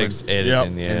busy filming. Takes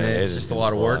editing, and it's just a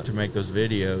lot of work to make those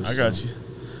videos.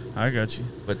 I got you.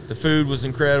 But the food was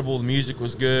incredible, the music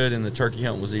was good, and the turkey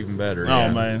hunt was even better. Oh,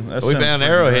 man. We found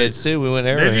arrowheads, too. We went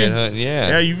arrowhead hunting,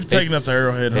 Yeah, you've taken up the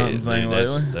arrowhead hunting thing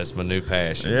lately. That's my new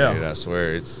passion, dude. I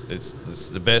swear. It's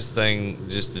the best thing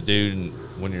just to do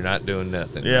when you're not doing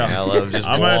nothing. Yeah. Man. I love just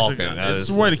walking. It's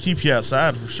a way to keep you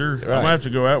outside, for sure. Right. I'm going to have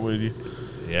to go out with you.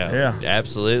 Yeah,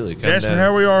 absolutely. Jasper,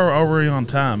 how we are we on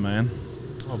time, man?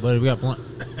 Oh, buddy, we got plenty.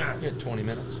 We got 20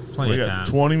 minutes. Plenty of time.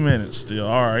 20 minutes still.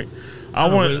 All right.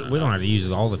 We don't have to use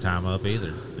it all the time up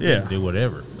either. We can do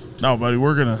whatever. No, buddy,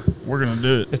 we're gonna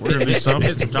do it. We're gonna do something.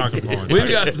 Hit some talking points. We've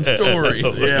got some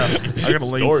stories. Yeah, I gotta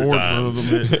lean forward for a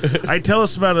little bit. Hey, tell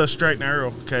us about a Straight and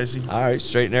Arrow, Casey. All right,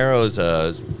 Straight and Arrow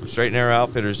Straight and Arrow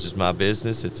Outfitters is my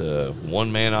business. It's a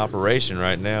one-man operation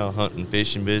right now, hunting,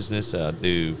 fishing business. I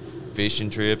do fishing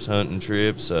trips, hunting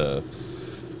trips,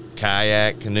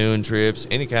 kayak, canoeing trips,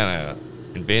 any kind of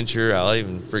adventure. I'll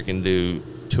even freaking do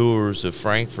tours of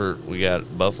Frankfurt. We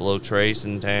got Buffalo Trace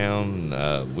in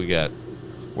town. We got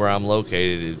where I'm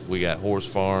located. We got horse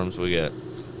farms.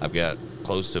 I've got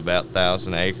close to about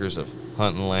 1,000 acres of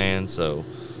hunting land. So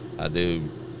I do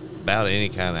about any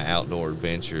kind of outdoor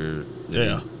adventure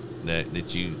some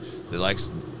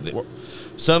people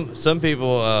some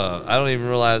people don't even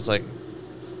realize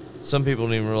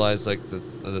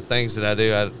the things that I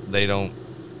do. I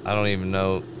don't even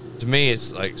know. To me,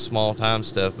 it's like small time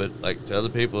stuff, but to other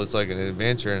people, it's like an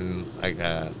adventure, and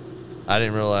I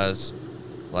didn't realize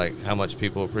how much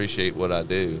people appreciate what I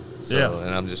do. So,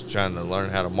 and I'm just trying to learn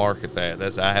how to market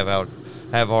that. I have a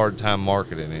hard time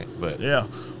marketing it, but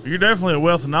you're definitely a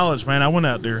wealth of knowledge, man. I went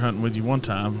out deer hunting with you one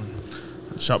time.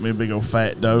 Shot me a big old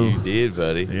fat doe. You did,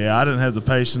 buddy. Yeah, I didn't have the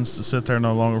patience to sit there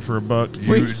no longer for a buck. He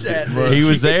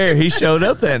was there. He showed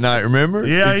up that night, remember?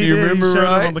 Yeah, if he you did. remember He showed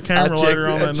right? up on the camera later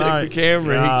on that night. I checked the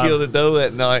camera, and he killed a doe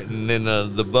that night, and then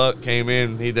the buck came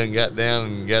in. He done got down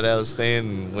and got out of the stand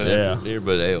and went after the deer,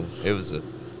 but it was a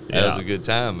good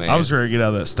time, man. I was ready to get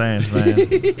out of that stand, man.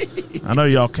 I know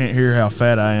y'all can't hear how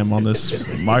fat I am on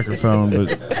this microphone,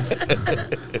 but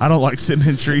I don't like sitting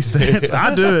in tree stands.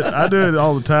 I do it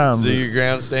all the time. So you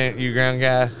ground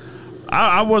guy?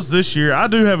 I was this year. I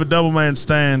do have a double man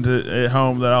stand at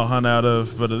home that I'll hunt out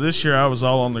of, but this year I was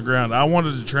all on the ground. I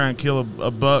wanted to try and kill a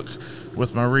buck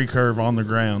with my recurve on the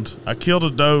ground. I killed a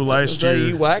doe last year.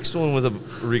 You waxed one with a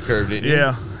recurve, didn't you?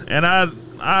 Yeah, and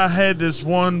I had this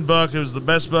one buck. It was the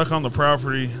best buck on the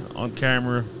property on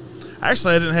camera.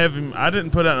 Actually, I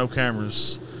didn't put out no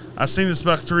cameras. I seen this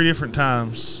buck 3 different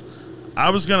times. I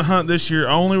was gonna hunt this year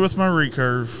only with my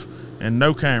recurve and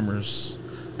no cameras.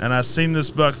 And I seen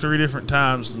this buck 3 different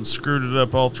times and screwed it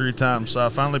up all 3 times. So I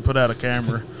finally put out a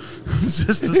camera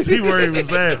just to see where he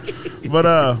was at. But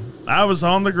I was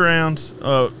on the ground,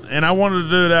 and I wanted to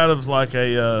do it out of like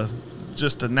a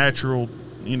just a natural,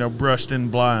 brushed in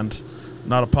blind,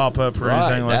 not a pop up or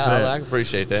anything like that. I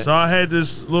appreciate that. So I had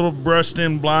this little brushed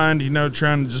in blind,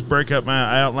 trying to just break up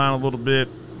my outline a little bit.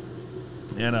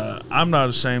 And I'm not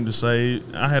ashamed to say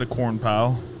I had a corn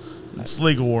pile. It's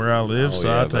legal where I live, so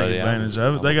I take advantage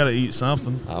of it. They got to eat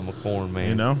something. I'm a corn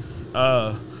man.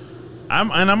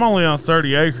 I'm only on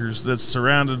 30 acres that's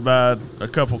surrounded by a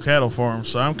couple cattle farms,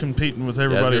 so I'm competing with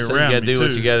everybody around me. You got to do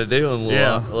what you got to do on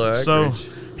little so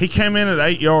he came in at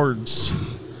 8 yards,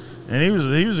 and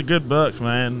he was a good buck,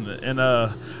 man. And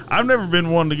I've never been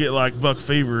one to get like buck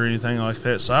fever or anything like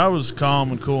that, so I was calm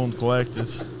and cool and collected.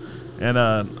 And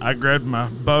I grabbed my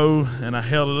bow and I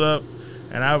held it up.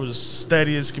 And I was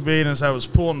steady as could be, and as I was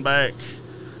pulling back,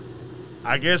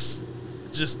 I guess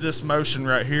just this motion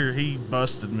right here, he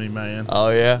busted me, man. Oh,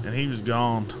 yeah? And he was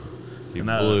gone. He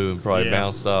blew and probably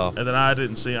bounced off. And then I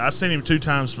didn't see him. I seen him 2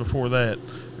 times before that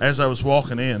as I was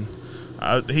walking in.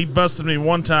 He busted me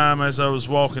 1 time as I was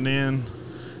walking in,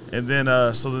 and then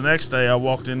so the next day I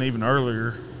walked in even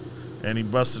earlier, and he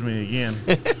busted me again.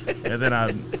 And then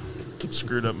I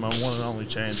screwed up my one and only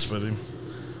chance with him.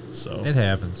 So it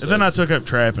happens. And then I took up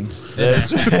trapping. Went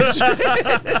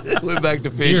back to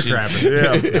fishing. Deer trapping.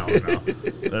 Yeah. No.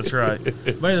 That's right.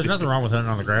 But there's nothing wrong with hunting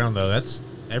on the ground, though.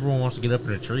 Everyone wants to get up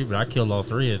in a tree, but I killed all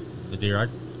 3 of the deer I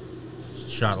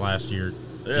shot last year.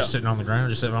 Yeah. Just sitting on the ground,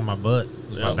 just sitting on my butt,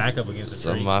 with my back up against the tree.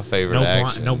 Some of my favorite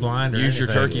action. No blind or Use your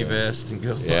anything. turkey vest and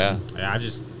go. Yeah. I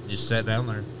just sat down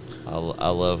there. I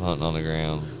love hunting on the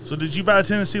ground. So did you buy a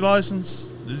Tennessee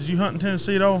license? Did you hunt in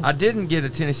Tennessee at all? I didn't get a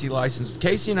Tennessee license.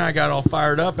 Casey and I got all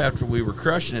fired up after we were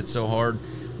crushing it so hard.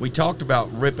 We talked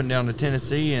about ripping down to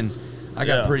Tennessee, and I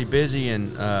got pretty busy.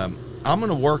 And I'm going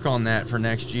to work on that for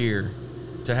next year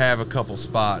to have a couple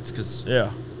spots because,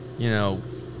 that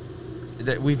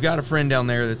we've got a friend down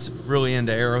there that's really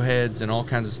into arrowheads and all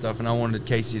kinds of stuff, and I wanted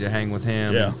Casey to hang with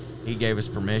him. Yeah. He gave us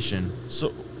permission.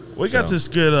 So we got this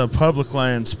good public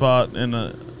land spot in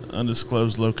a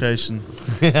undisclosed location.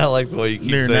 I like the way you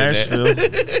keep near saying Nashville.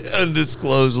 That.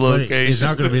 Undisclosed location. It's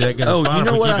not going to be that good a spot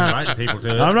if we keep inviting people to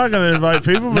it. I'm not going to invite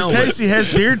people, but Casey has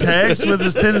deer tags with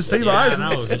his Tennessee license. I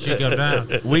know. He should go down.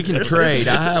 We can trade.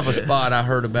 I have a spot I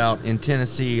heard about in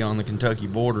Tennessee on the Kentucky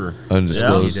border.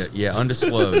 Undisclosed. Yeah,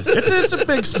 undisclosed. It's a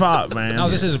big spot, man. No,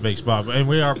 this is a big spot, and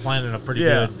we are planning a pretty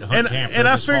good hunt camp. And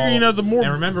I figure, the more.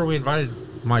 And remember, we invited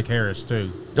Mike Harris too.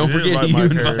 Don't forget you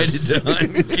invited Don.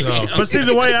 But see,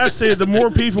 the way I see it, the more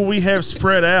people we have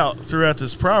spread out throughout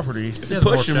this property,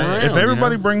 push them around. if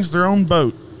everybody brings their oon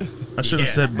boat, I should have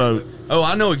said boat. Oh,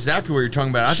 I know exactly what you're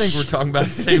talking about. I think we're talking about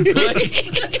the same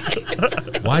place.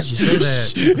 Why'd you say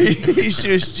that? He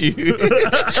shushed you.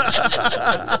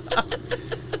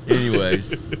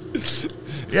 Anyways.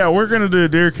 Yeah, we're going to do a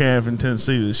deer camp in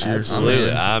Tennessee this year. Absolutely.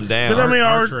 So. I'm down.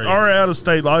 Because, our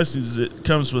out-of-state license, it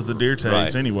comes with the deer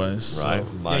tags anyways. So. Right.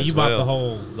 Yeah, you bought the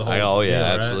whole oh, yeah, deal, right?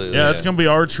 absolutely. Yeah, it's going to be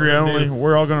archery only.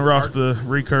 We're all going to rock the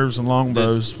recurves and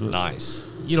longbows. Nice.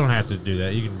 You don't have to do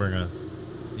that. You can bring a...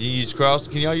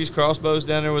 Can y'all use crossbows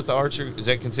down there with the archer? Is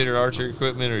that considered archery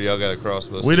equipment, or y'all got a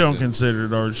crossbow? We don't consider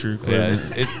it archery equipment.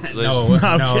 Yeah,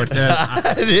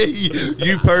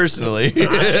 you personally.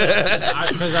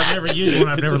 Because I've never used one.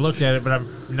 I've never looked at it, but I'm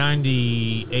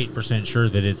 98% sure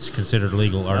that it's considered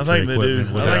legal archery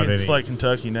equipment. I think it's like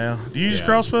Kentucky now. Do you use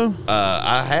crossbow?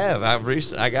 I have. I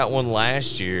got one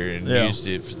last year and used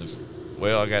it for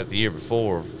I got the year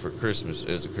before for Christmas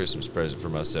as a Christmas present for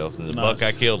myself. And the buck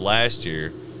I killed last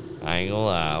year, I ain't gonna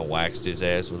lie, I waxed his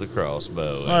ass with a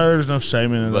crossbow. There's no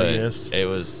shame in it, but I guess. It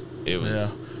was.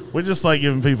 Yeah. We just like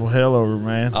giving people hell over,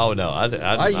 man. Oh no, I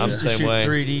I'm used the to same shoot way.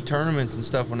 3D tournaments and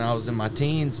stuff when I was in my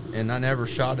teens, and I never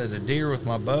shot at a deer with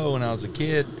my bow when I was a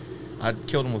kid. I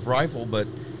killed them with rifle, but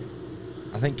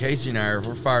I think Casey and I, if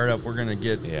we're fired up, we're gonna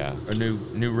get a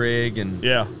new rig and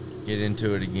get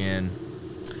into it again.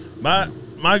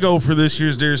 My goal for this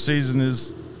year's deer season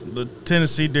is the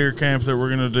Tennessee deer camp that we're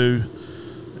gonna do,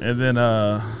 and then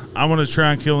I'm gonna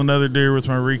try and kill another deer with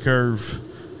my recurve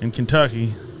in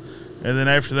Kentucky. And then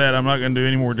after that, I'm not going to do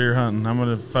any more deer hunting. I'm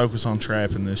going to focus on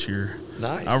trapping this year.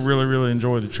 Nice. I really, really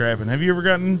enjoy the trapping. Have you ever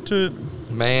gotten into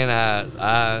it? Man,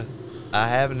 I I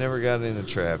haven't never gotten into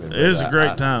trapping. It is a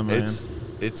great time, man.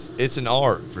 It's an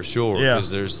art for sure. Yeah.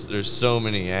 Because there's so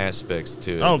many aspects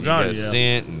to it. Oh, you God, got yeah.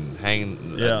 scent and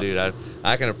hanging. Yeah. Dude,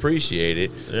 I can appreciate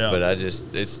it. Yeah.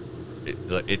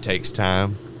 But it takes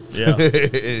time. Yeah.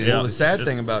 Well, the sad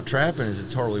thing about trapping is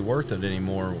it's hardly worth it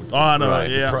anymore. Oh, I know. Right.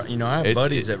 Yeah. You know, I have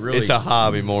buddies that really. It's a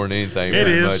hobby more than anything. It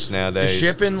pretty is. much The nowadays.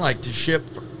 shipping, like to ship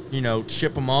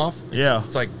them off.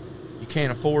 It's like you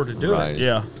can't afford to do Right. it.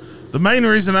 Yeah. The main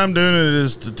reason I'm doing it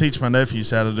is to teach my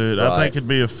nephews how to do it. I Right. think it'd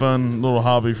be a fun little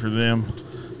hobby for them,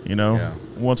 Yeah.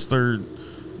 once they're,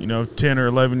 10 or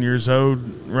 11 years old,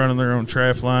 running their own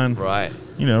trap line. Right.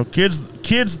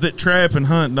 Kids that trap and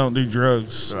hunt don't do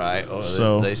drugs. Right. Well,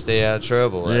 So- they stay out of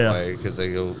trouble that Yeah. way because they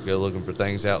go looking for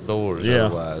things outdoors Yeah.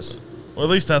 otherwise. Well,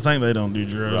 at least I think they don't do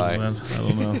drugs. Right. I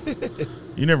don't know.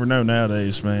 You never know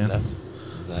nowadays, man.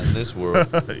 Not in this world.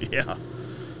 Yeah.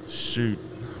 Shoot.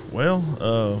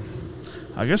 Well,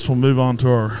 I guess we'll move on to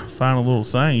our final little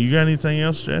thing. You got anything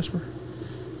else, Jasper?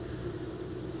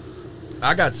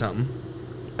 I got something.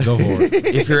 Go for it.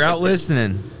 If you're out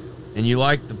listening and you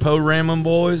like the Poe Ramon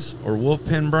Boys or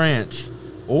Wolfpen Branch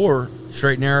or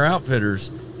Straight and Narrow Outfitters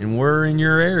and we're in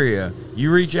your area,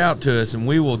 you reach out to us and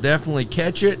we will definitely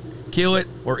catch it, kill it,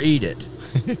 or eat it.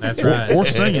 That's right. Or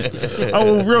sing it.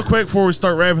 Oh, well, real quick before we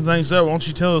start wrapping things up, why don't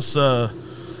you tell us,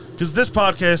 because this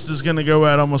podcast is going to go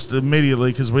out almost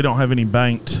immediately because we don't have any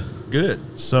banked. Good.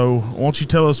 So why don't you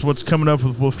tell us what's coming up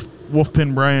with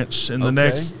Wolfpen Branch in the Okay.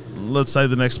 next, let's say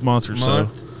the next month or so.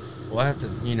 Well, I have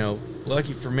to,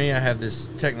 lucky for me, I have this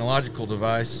technological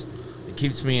device that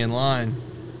keeps me in line.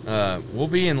 We'll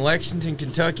be in Lexington,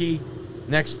 Kentucky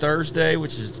next Thursday,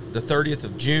 which is the 30th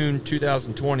of June,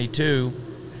 2022.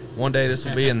 One day this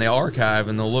will be in the archive,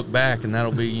 and they'll look back, and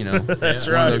that'll be, That's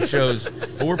one right. of those shows.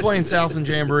 But we're playing Southland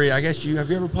Jamboree. I guess have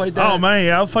you ever played that? Oh,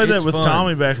 man, I played that It's with fun.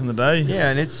 Tommy back in the day. Yeah,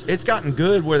 and it's gotten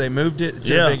good where they moved it. It's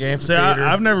in a big See, amphitheater.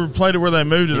 I've never played it where they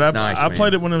moved it. It's nice, I man.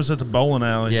 played it when it was at the bowling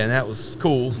alley. Yeah, and that was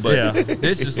cool. But Yeah.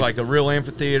 this is like a real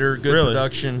amphitheater, good Really?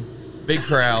 production, big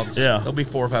crowds. Yeah. There'll be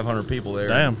 400 or 500 people there.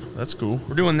 Damn, that's cool.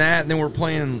 We're doing that, and then we're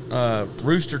playing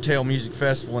Rooster Tail Music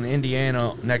Festival in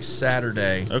Indiana next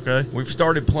Saturday. Okay. We've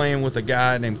started playing with a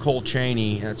guy named Cole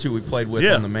Chaney. That's who we played with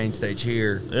Yeah. on the main stage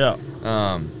here. Yeah.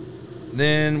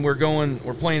 Then we're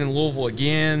playing in Louisville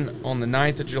again on the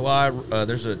 9th of July.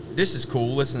 This is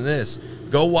cool. Listen to this.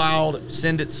 Go Wild,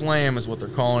 Send It Slam is what they're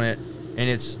calling it. And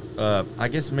it's, I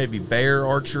guess maybe Bear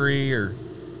Archery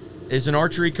is an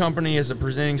archery company as a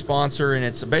presenting sponsor. And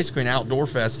it's basically an outdoor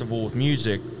festival with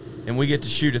music. And we get to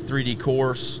shoot a 3D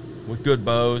course with good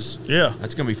bows. Yeah.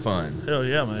 That's going to be fun. Hell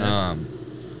yeah, man.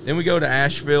 Then we go to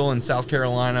Asheville in South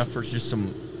Carolina for just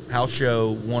some house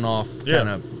show, one-off, Yeah. kind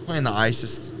of playing the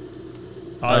ISIS.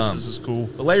 ISIS is cool.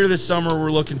 But later this summer,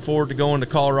 we're looking forward to going to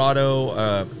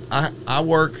Colorado. I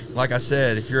work, like I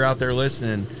said, if you're out there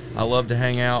listening, I love to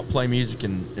hang out, play music,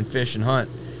 and fish and hunt.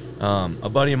 A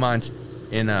buddy of mine's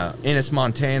in Ennis,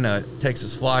 Montana, takes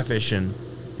us fly fishing,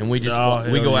 and we just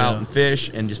we hell go out yeah. and fish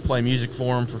and just play music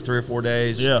for him for 3 or 4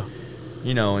 days. Yeah.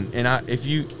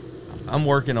 I'm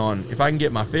working on, if I can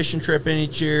get my fishing trip in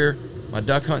each year, my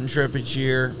duck hunting trip each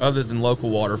year, other than local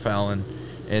waterfowling,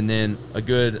 and then a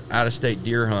good out-of-state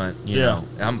deer hunt, you know.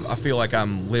 I feel like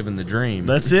I'm living the dream.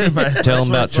 That's it, man. Tell them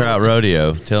about Trout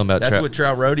Rodeo. Tell them about That's what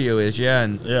Trout Rodeo is, yeah.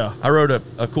 And Yeah. I wrote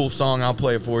a cool song. I'll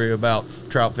play it for you about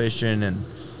trout fishing. And,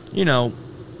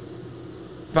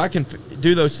 if I can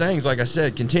do those things, like I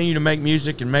said, continue to make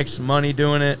music and make some money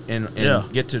doing it and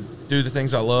get to do the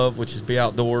things I love, which is be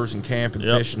outdoors and camp and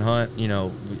fish and hunt,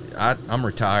 I'm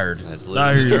retired. That's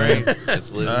I hear living you, the man. dream.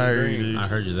 That's living I the hear dream. you. I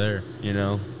heard you there.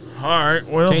 All right,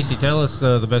 well. Casey, tell us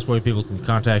the best way people can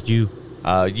contact you.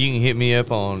 You can hit me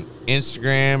up on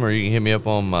Instagram, or you can hit me up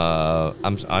on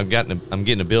I'm getting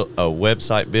a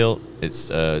website built. It's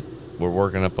we're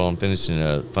working up on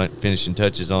finishing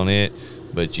touches on it,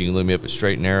 but you can look me up at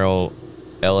Straight and Narrow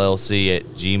LLC at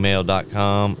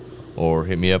gmail.com, or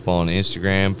hit me up on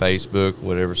Instagram, Facebook,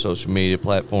 whatever social media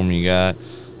platform you got.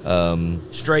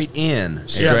 Straight in.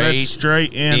 That's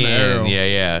straight in arrow.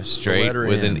 Yeah, straight letter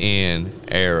with N. an N,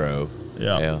 arrow.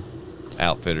 Yeah.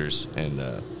 Outfitters and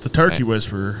The Turkey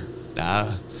Whisperer.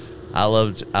 I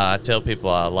tell people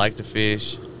I like to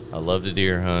fish, I love to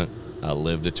deer hunt, I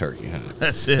live to turkey hunt.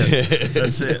 That's it.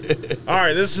 That's it. All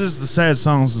right, this is the Sad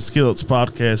Songs and Skillets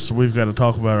podcast, so we've got to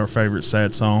talk about our favorite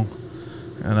sad song.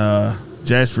 And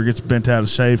Jasper gets bent out of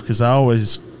shape because I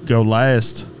always go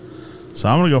last. So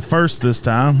I'm going to go first this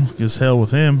time, because hell with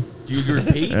him. Do you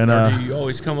repeat, And, or do you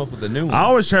always come up with a new one? I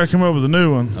always try to come up with a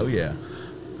new one. Oh, yeah.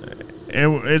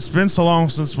 it's been so long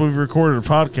since we've recorded a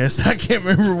podcast. I can't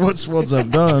remember which ones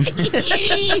I've done.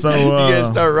 So you gotta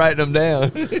start writing them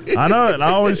down. I know it.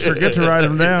 I always forget to write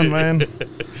them down, man.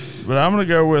 But I'm gonna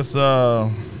go with.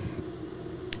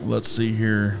 Let's see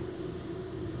here.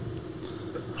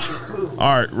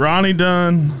 All right, Ronnie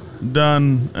done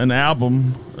an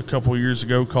album a couple years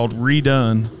ago called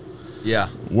Redone. Yeah.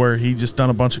 Where he just done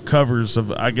a bunch of covers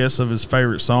of, I guess, of his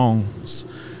favorite songs.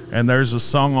 And there's a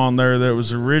song on there that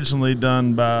was originally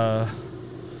done by,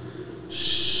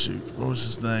 what was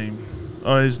his name?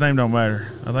 Oh, his name don't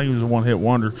matter. I think he was a one-hit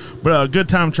wonder. But Good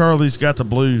Time Charlie's Got the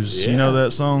Blues. Yeah. You know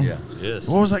that song? Yeah. Yes.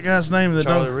 What was that guy's name?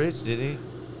 Charlie Rich, did he?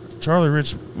 Charlie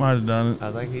Rich might have done it.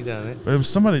 I think he done it. But it was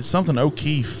something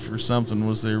O'Keefe or something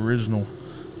was the original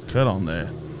cut on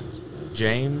that.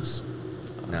 James?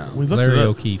 No. We looked Larry it up.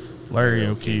 O'Keefe. Larry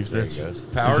O'Keefe. There That's he goes.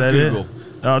 Power is that Google. it?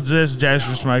 No, just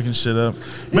Jasper's making shit up.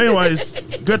 But anyways,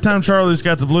 Good Time Charlie's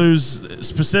Got the Blues,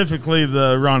 specifically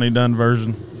the Ronnie Dunn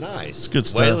version. Nice. It's good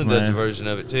stuff, Waylon does a man. version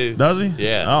of it too. Does he?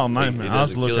 Yeah. Oh, nice, He man. I'll does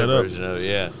have a to look killer that up. version of it,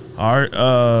 yeah. All right,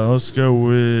 let's go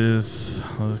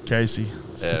with Casey.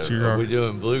 Since you're Are we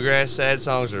doing bluegrass sad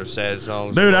songs or sad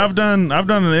songs? Dude, or- I've done an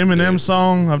Eminem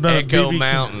song. I've done Echo a BB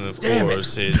Mountain, of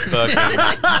course, is fucking.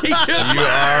 You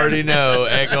already know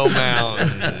Echo Mountain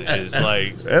is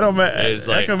like. Echo It's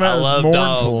like Echo I Mountain's love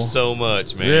mournful. dogs so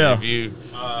much, man. Yeah. If you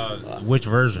Which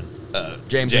version?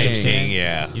 James James King. King,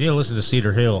 yeah. You need to listen to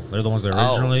Cedar Hill. They're the ones that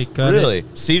originally cut really?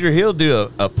 it. Cedar Hill do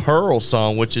a Pearl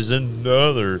song, which is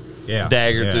another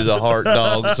dagger through the heart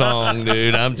dog song,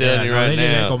 dude. I'm telling you right they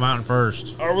did Echo now. Mountain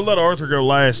first. All right, we'll let Arthur go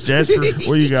last. Jasper,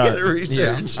 what you got?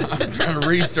 Yeah, I'm trying to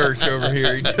research over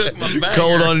here. He took my back.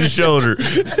 Cold on his shoulder.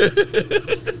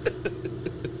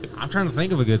 I'm trying to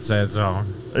think of a good sad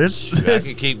song. I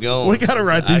can keep going. We got to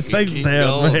write these I can things keep down,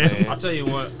 going, man. I'll tell you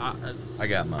what. I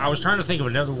got mine. I was trying to think of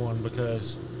another one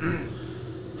because.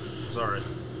 Sorry.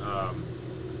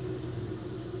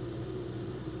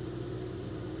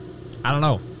 I don't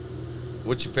know.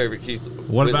 What's your favorite Keith?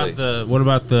 What about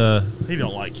the He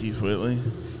don't like Keith Whitley,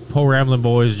 Po Ramblin'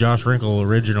 Boys Josh Wrinkle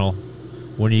original?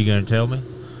 When are you gonna tell me?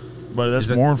 but that's Is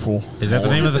that- mournful. Is that the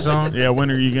name of the song? Yeah,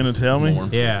 when are you gonna tell me?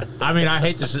 Yeah. I mean, I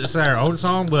hate to say our own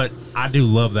song, but I do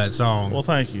love that song. Well,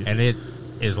 thank you. And it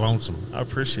is lonesome. I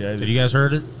appreciate Have it. you guys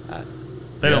heard it?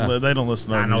 They don't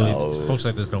listen to I know me. that folks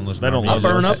like this don't listen. They to don't our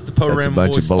listen. I'll music. burn up the Po That's a Ram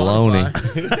bunch Boys of baloney.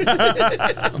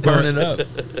 Spotify. I'm burning it up.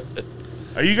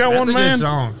 Oh, you got That's one, a good man.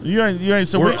 song. You ain't.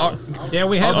 So We're, Yeah,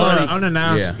 we have Our an buddy-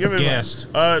 unannounced Give me guest.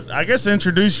 I guess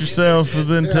introduce yourself and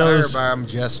then tell us. Everybody, I'm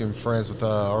Jesse. I'm friends with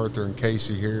Arthur and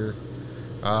Casey here.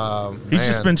 He's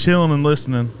just been chilling and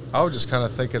listening. I was just kind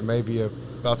of thinking maybe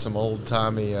about some old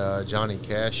timey Johnny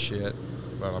Cash shit,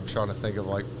 but I'm trying to think of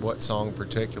like what song in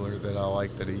particular that I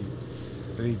like that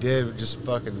he did would just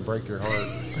fucking break your heart.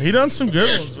 He done some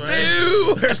good ones,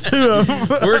 man. There's two of them.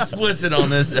 We're explicit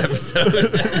on this episode.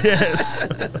 Yes,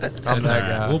 I'm that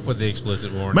guy. We'll put the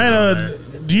explicit warning. man. on there.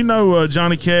 Do you know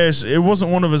Johnny Cash? It wasn't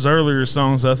one of his earlier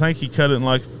songs. I think he cut it in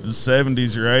like the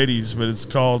 70s or 80s, but it's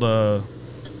called oh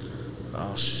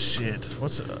shit,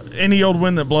 what's Any Old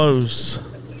Wind That Blows?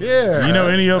 Yeah, You know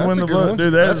Any Old that's Wind a That good Blows? one.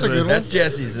 Dude, That's a good one. That's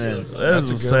Jesse's then. That is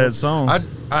a good sad one. song.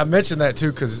 I mentioned that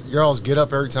too because y'all's get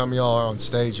up every time y'all are on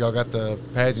stage. Y'all got the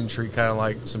pageantry kind of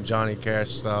like some Johnny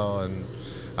Cash style, and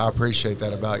I appreciate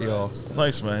that about y'all.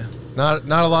 Thanks, man. Not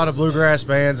a lot of bluegrass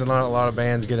bands and not a lot of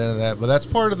bands get into that, but that's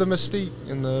part of the mystique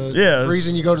and the Yeah,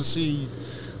 reason you go to see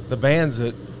the bands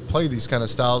that play these kind of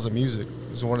styles of music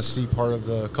is you want to see part of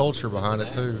the culture behind it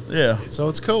too. Yeah, So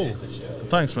it's cool.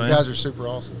 thanks, man. You guys are super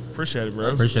awesome. Appreciate it, bro.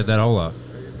 Appreciate that a whole lot.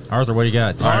 Arthur, what do you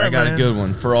got? All right, I got man. a good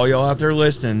one for all y'all out there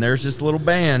listening. There's this little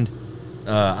band.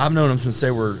 I've known them since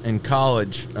they were in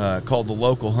college, called the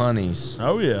Local Honeys,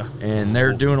 Oh yeah, and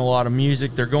they're doing a lot of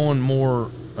music. They're going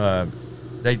more.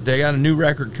 They got a new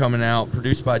record coming out,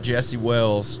 produced by Jesse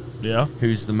Wells, yeah.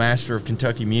 who's the master of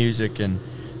Kentucky music, and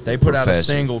they put out a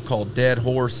Professor. single called "Dead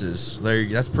Horses."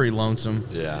 That's pretty lonesome.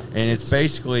 Yeah. And it's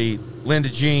basically Linda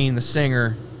Jean, the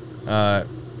singer,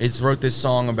 wrote this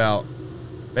song about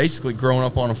basically growing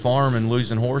up on a farm and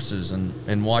losing horses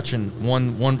and watching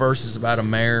one verse is about a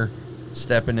mare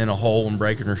stepping in a hole and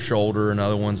breaking her shoulder.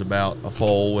 Another one's about a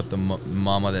foal with the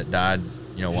mama that died,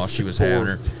 while she was having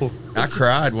her. I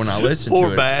cried when I listened Poor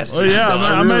to it. bastard. Well, yeah.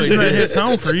 I really imagine that did. hits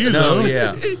home for you, No, though. yeah,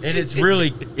 and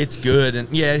it's good, and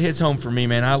yeah, it hits home for me,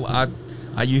 man.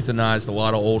 I euthanized a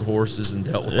lot of old horses and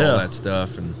dealt with all that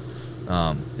stuff, and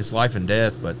it's life and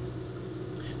death. But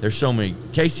there's so many.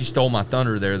 Casey stole my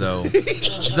thunder there, though.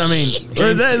 'Cause, I mean,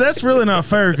 But that's really not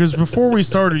fair because before we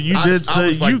started, you I did was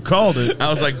say like- you called it. I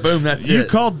was like, boom, that's You it.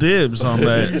 called dibs on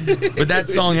that. But that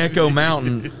song, Echo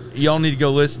Mountain, y'all need to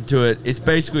go listen to it. It's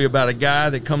basically about a guy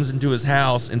that comes into his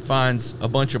house and finds a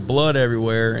bunch of blood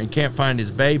everywhere and can't find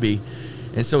his baby,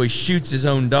 and so he shoots his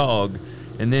own dog,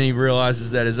 and then he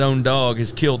realizes that his own dog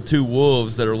has killed 2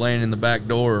 wolves that are laying in the back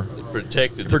door.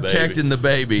 Protecting the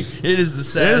baby. It is the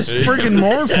saddest. It's freaking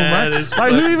mournful, man.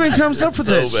 Like, who even comes up with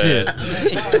that shit?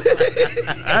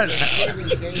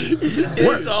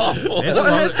 It's awful. What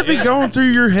has to be going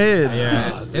through your head?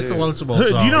 Yeah, it's a lonesome old Do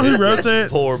song. you know who wrote that?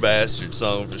 Poor bastard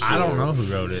song for sure. I don't know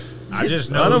who wrote it. I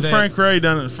just know I know that, Frank Ray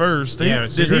done it first. Yeah,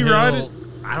 Did Cedar he write Hill- it?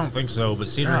 I don't think so, but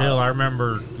Cedar Hill, I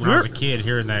remember when I was a kid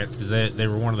hearing that because they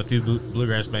were one of the few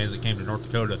bluegrass bands that came to North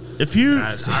Dakota. If you, And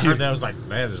I heard that, I was like,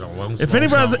 that is a lonesome if old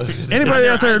anybody song. out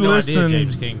I there had no idea listening,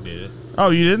 James King did it.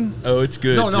 oh, you didn't? Oh, it's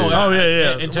good. No, too. Oh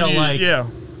yeah. Until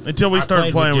until we I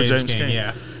started played playing with James King.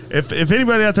 Yeah. If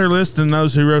anybody out there listening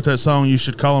knows who wrote that song, you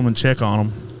should call them and check on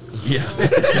them. Yeah.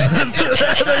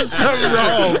 There's something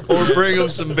wrong. Or bring them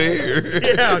some beer.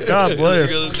 Yeah, God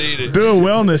bless. You're gonna need it. Do a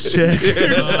wellness check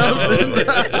or something.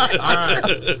 All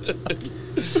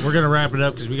right. We're gonna wrap it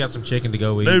up because we got some chicken to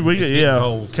go eat. Dude, It's getting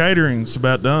cold. catering's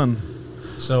about done.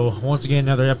 So once again,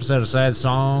 another episode of Sad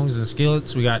Songs and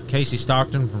Skillets. We got Casey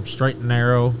Stockton from Straight and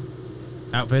Narrow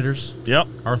Outfitters, Yep,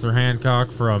 Arthur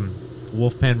Hancock from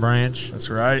Wolfpen Branch. that's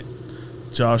right.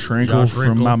 Josh Wrinkle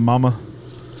from My Mama.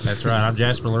 That's right. I'm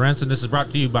Jasper Lorenzen. This is brought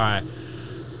to you by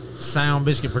Sound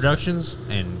Biscuit Productions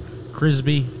and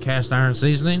Crisby Cast Iron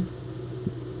Seasoning.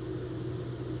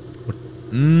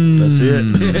 That's it.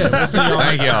 We'll see y'all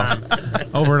Thank next y'all. time.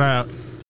 Over and out.